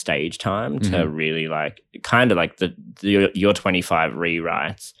lot of stage time to really like kind of like your 25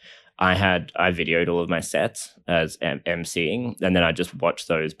 rewrites. I videoed all of my sets as emceeing, and then I just watched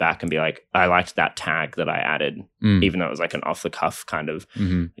those back and be like, I liked that tag that I added, even though it was like an off the cuff kind of,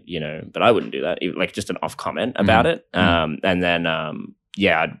 but I wouldn't do that, like just an off comment about it. And then,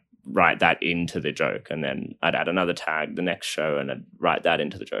 I'd write that into the joke, and then I'd add another tag the next show and I'd write that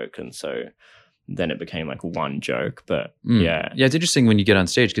into the joke. And so then it became like one joke. But it's interesting when you get on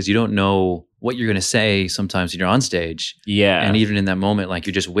stage, because you don't know what you're going to say sometimes when you're on stage. And even in that moment, like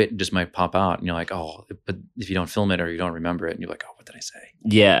your wit just might pop out, and you're like, oh, but if you don't film it or you don't remember it, and you're like, oh, what did I say?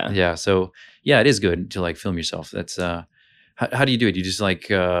 So it is good to like film yourself. That's how do you do it? You just like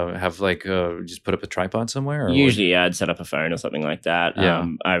have like just put up a tripod somewhere? Or usually I'd set up a phone or something like that.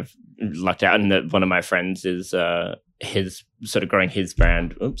 I've lucked out in that one of my friends is his sort of growing his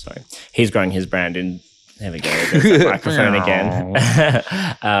brand. Oops, sorry. He's growing his brand in. There we go. There's that microphone again.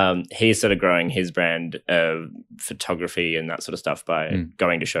 He's sort of growing his brand of photography and that sort of stuff by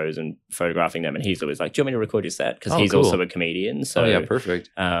going to shows and photographing them. And he's always like, "Do you want me to record your set?" Because he's also a comedian. So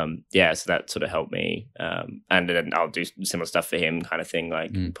perfect. So that sort of helped me. And then I'll do similar stuff for him, kind of thing,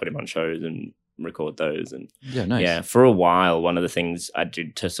 like put him on shows and record those. And nice. For a while, one of the things I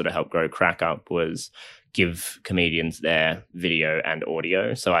did to sort of help grow Crack Up was give comedians their video and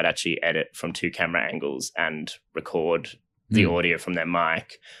audio. So I'd actually edit from 2 camera angles and record the audio from their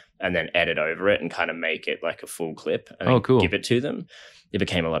mic, and then edit over it and kind of make it like a full clip and give it to them. It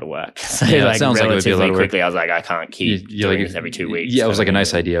became a lot of work. So like relatively quickly, I was like, I can't keep doing this every 2 weeks. Yeah, it was like a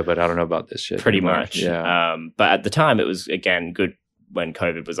nice idea, but I don't know about this shit. Pretty much. Yeah. But at the time, it was, again, good when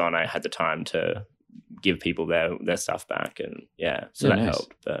COVID was on. I had the time to give people their stuff back, and that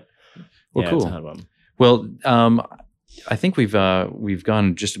helped. But cool. It's a hard one. Well, I think we've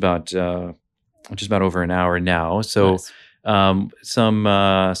gone just about over an hour now. So some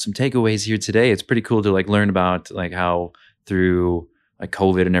takeaways here today. It's pretty cool to like learn about like how through like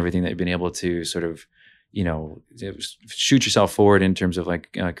COVID and everything that you've been able to sort of shoot yourself forward in terms of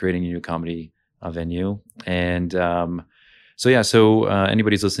like creating a new comedy venue. And so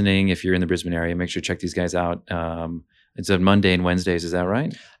anybody's listening, if you're in the Brisbane area, make sure to check these guys out. It's on Monday and Wednesdays, is that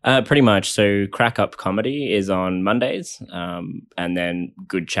right? Pretty much. So Crack Up Comedy is on Mondays, and then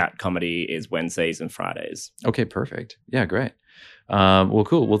Good Chat Comedy is Wednesdays and Fridays. Okay, perfect. Yeah, great. Well,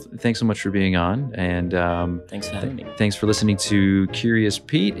 cool. Well, thanks so much for being on, and thanks for having me. Thanks for listening to Curious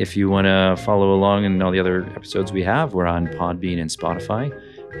Pete. If you want to follow along in all the other episodes we have, we're on Podbean and Spotify,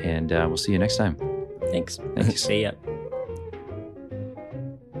 and we'll see you next time. Thanks. Thanks. See ya.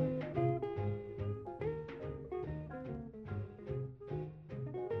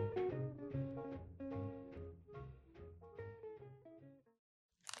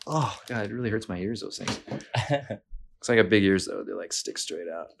 Oh, God, it really hurts my ears, those things. Because I got big ears, though. They like stick straight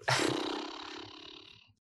out.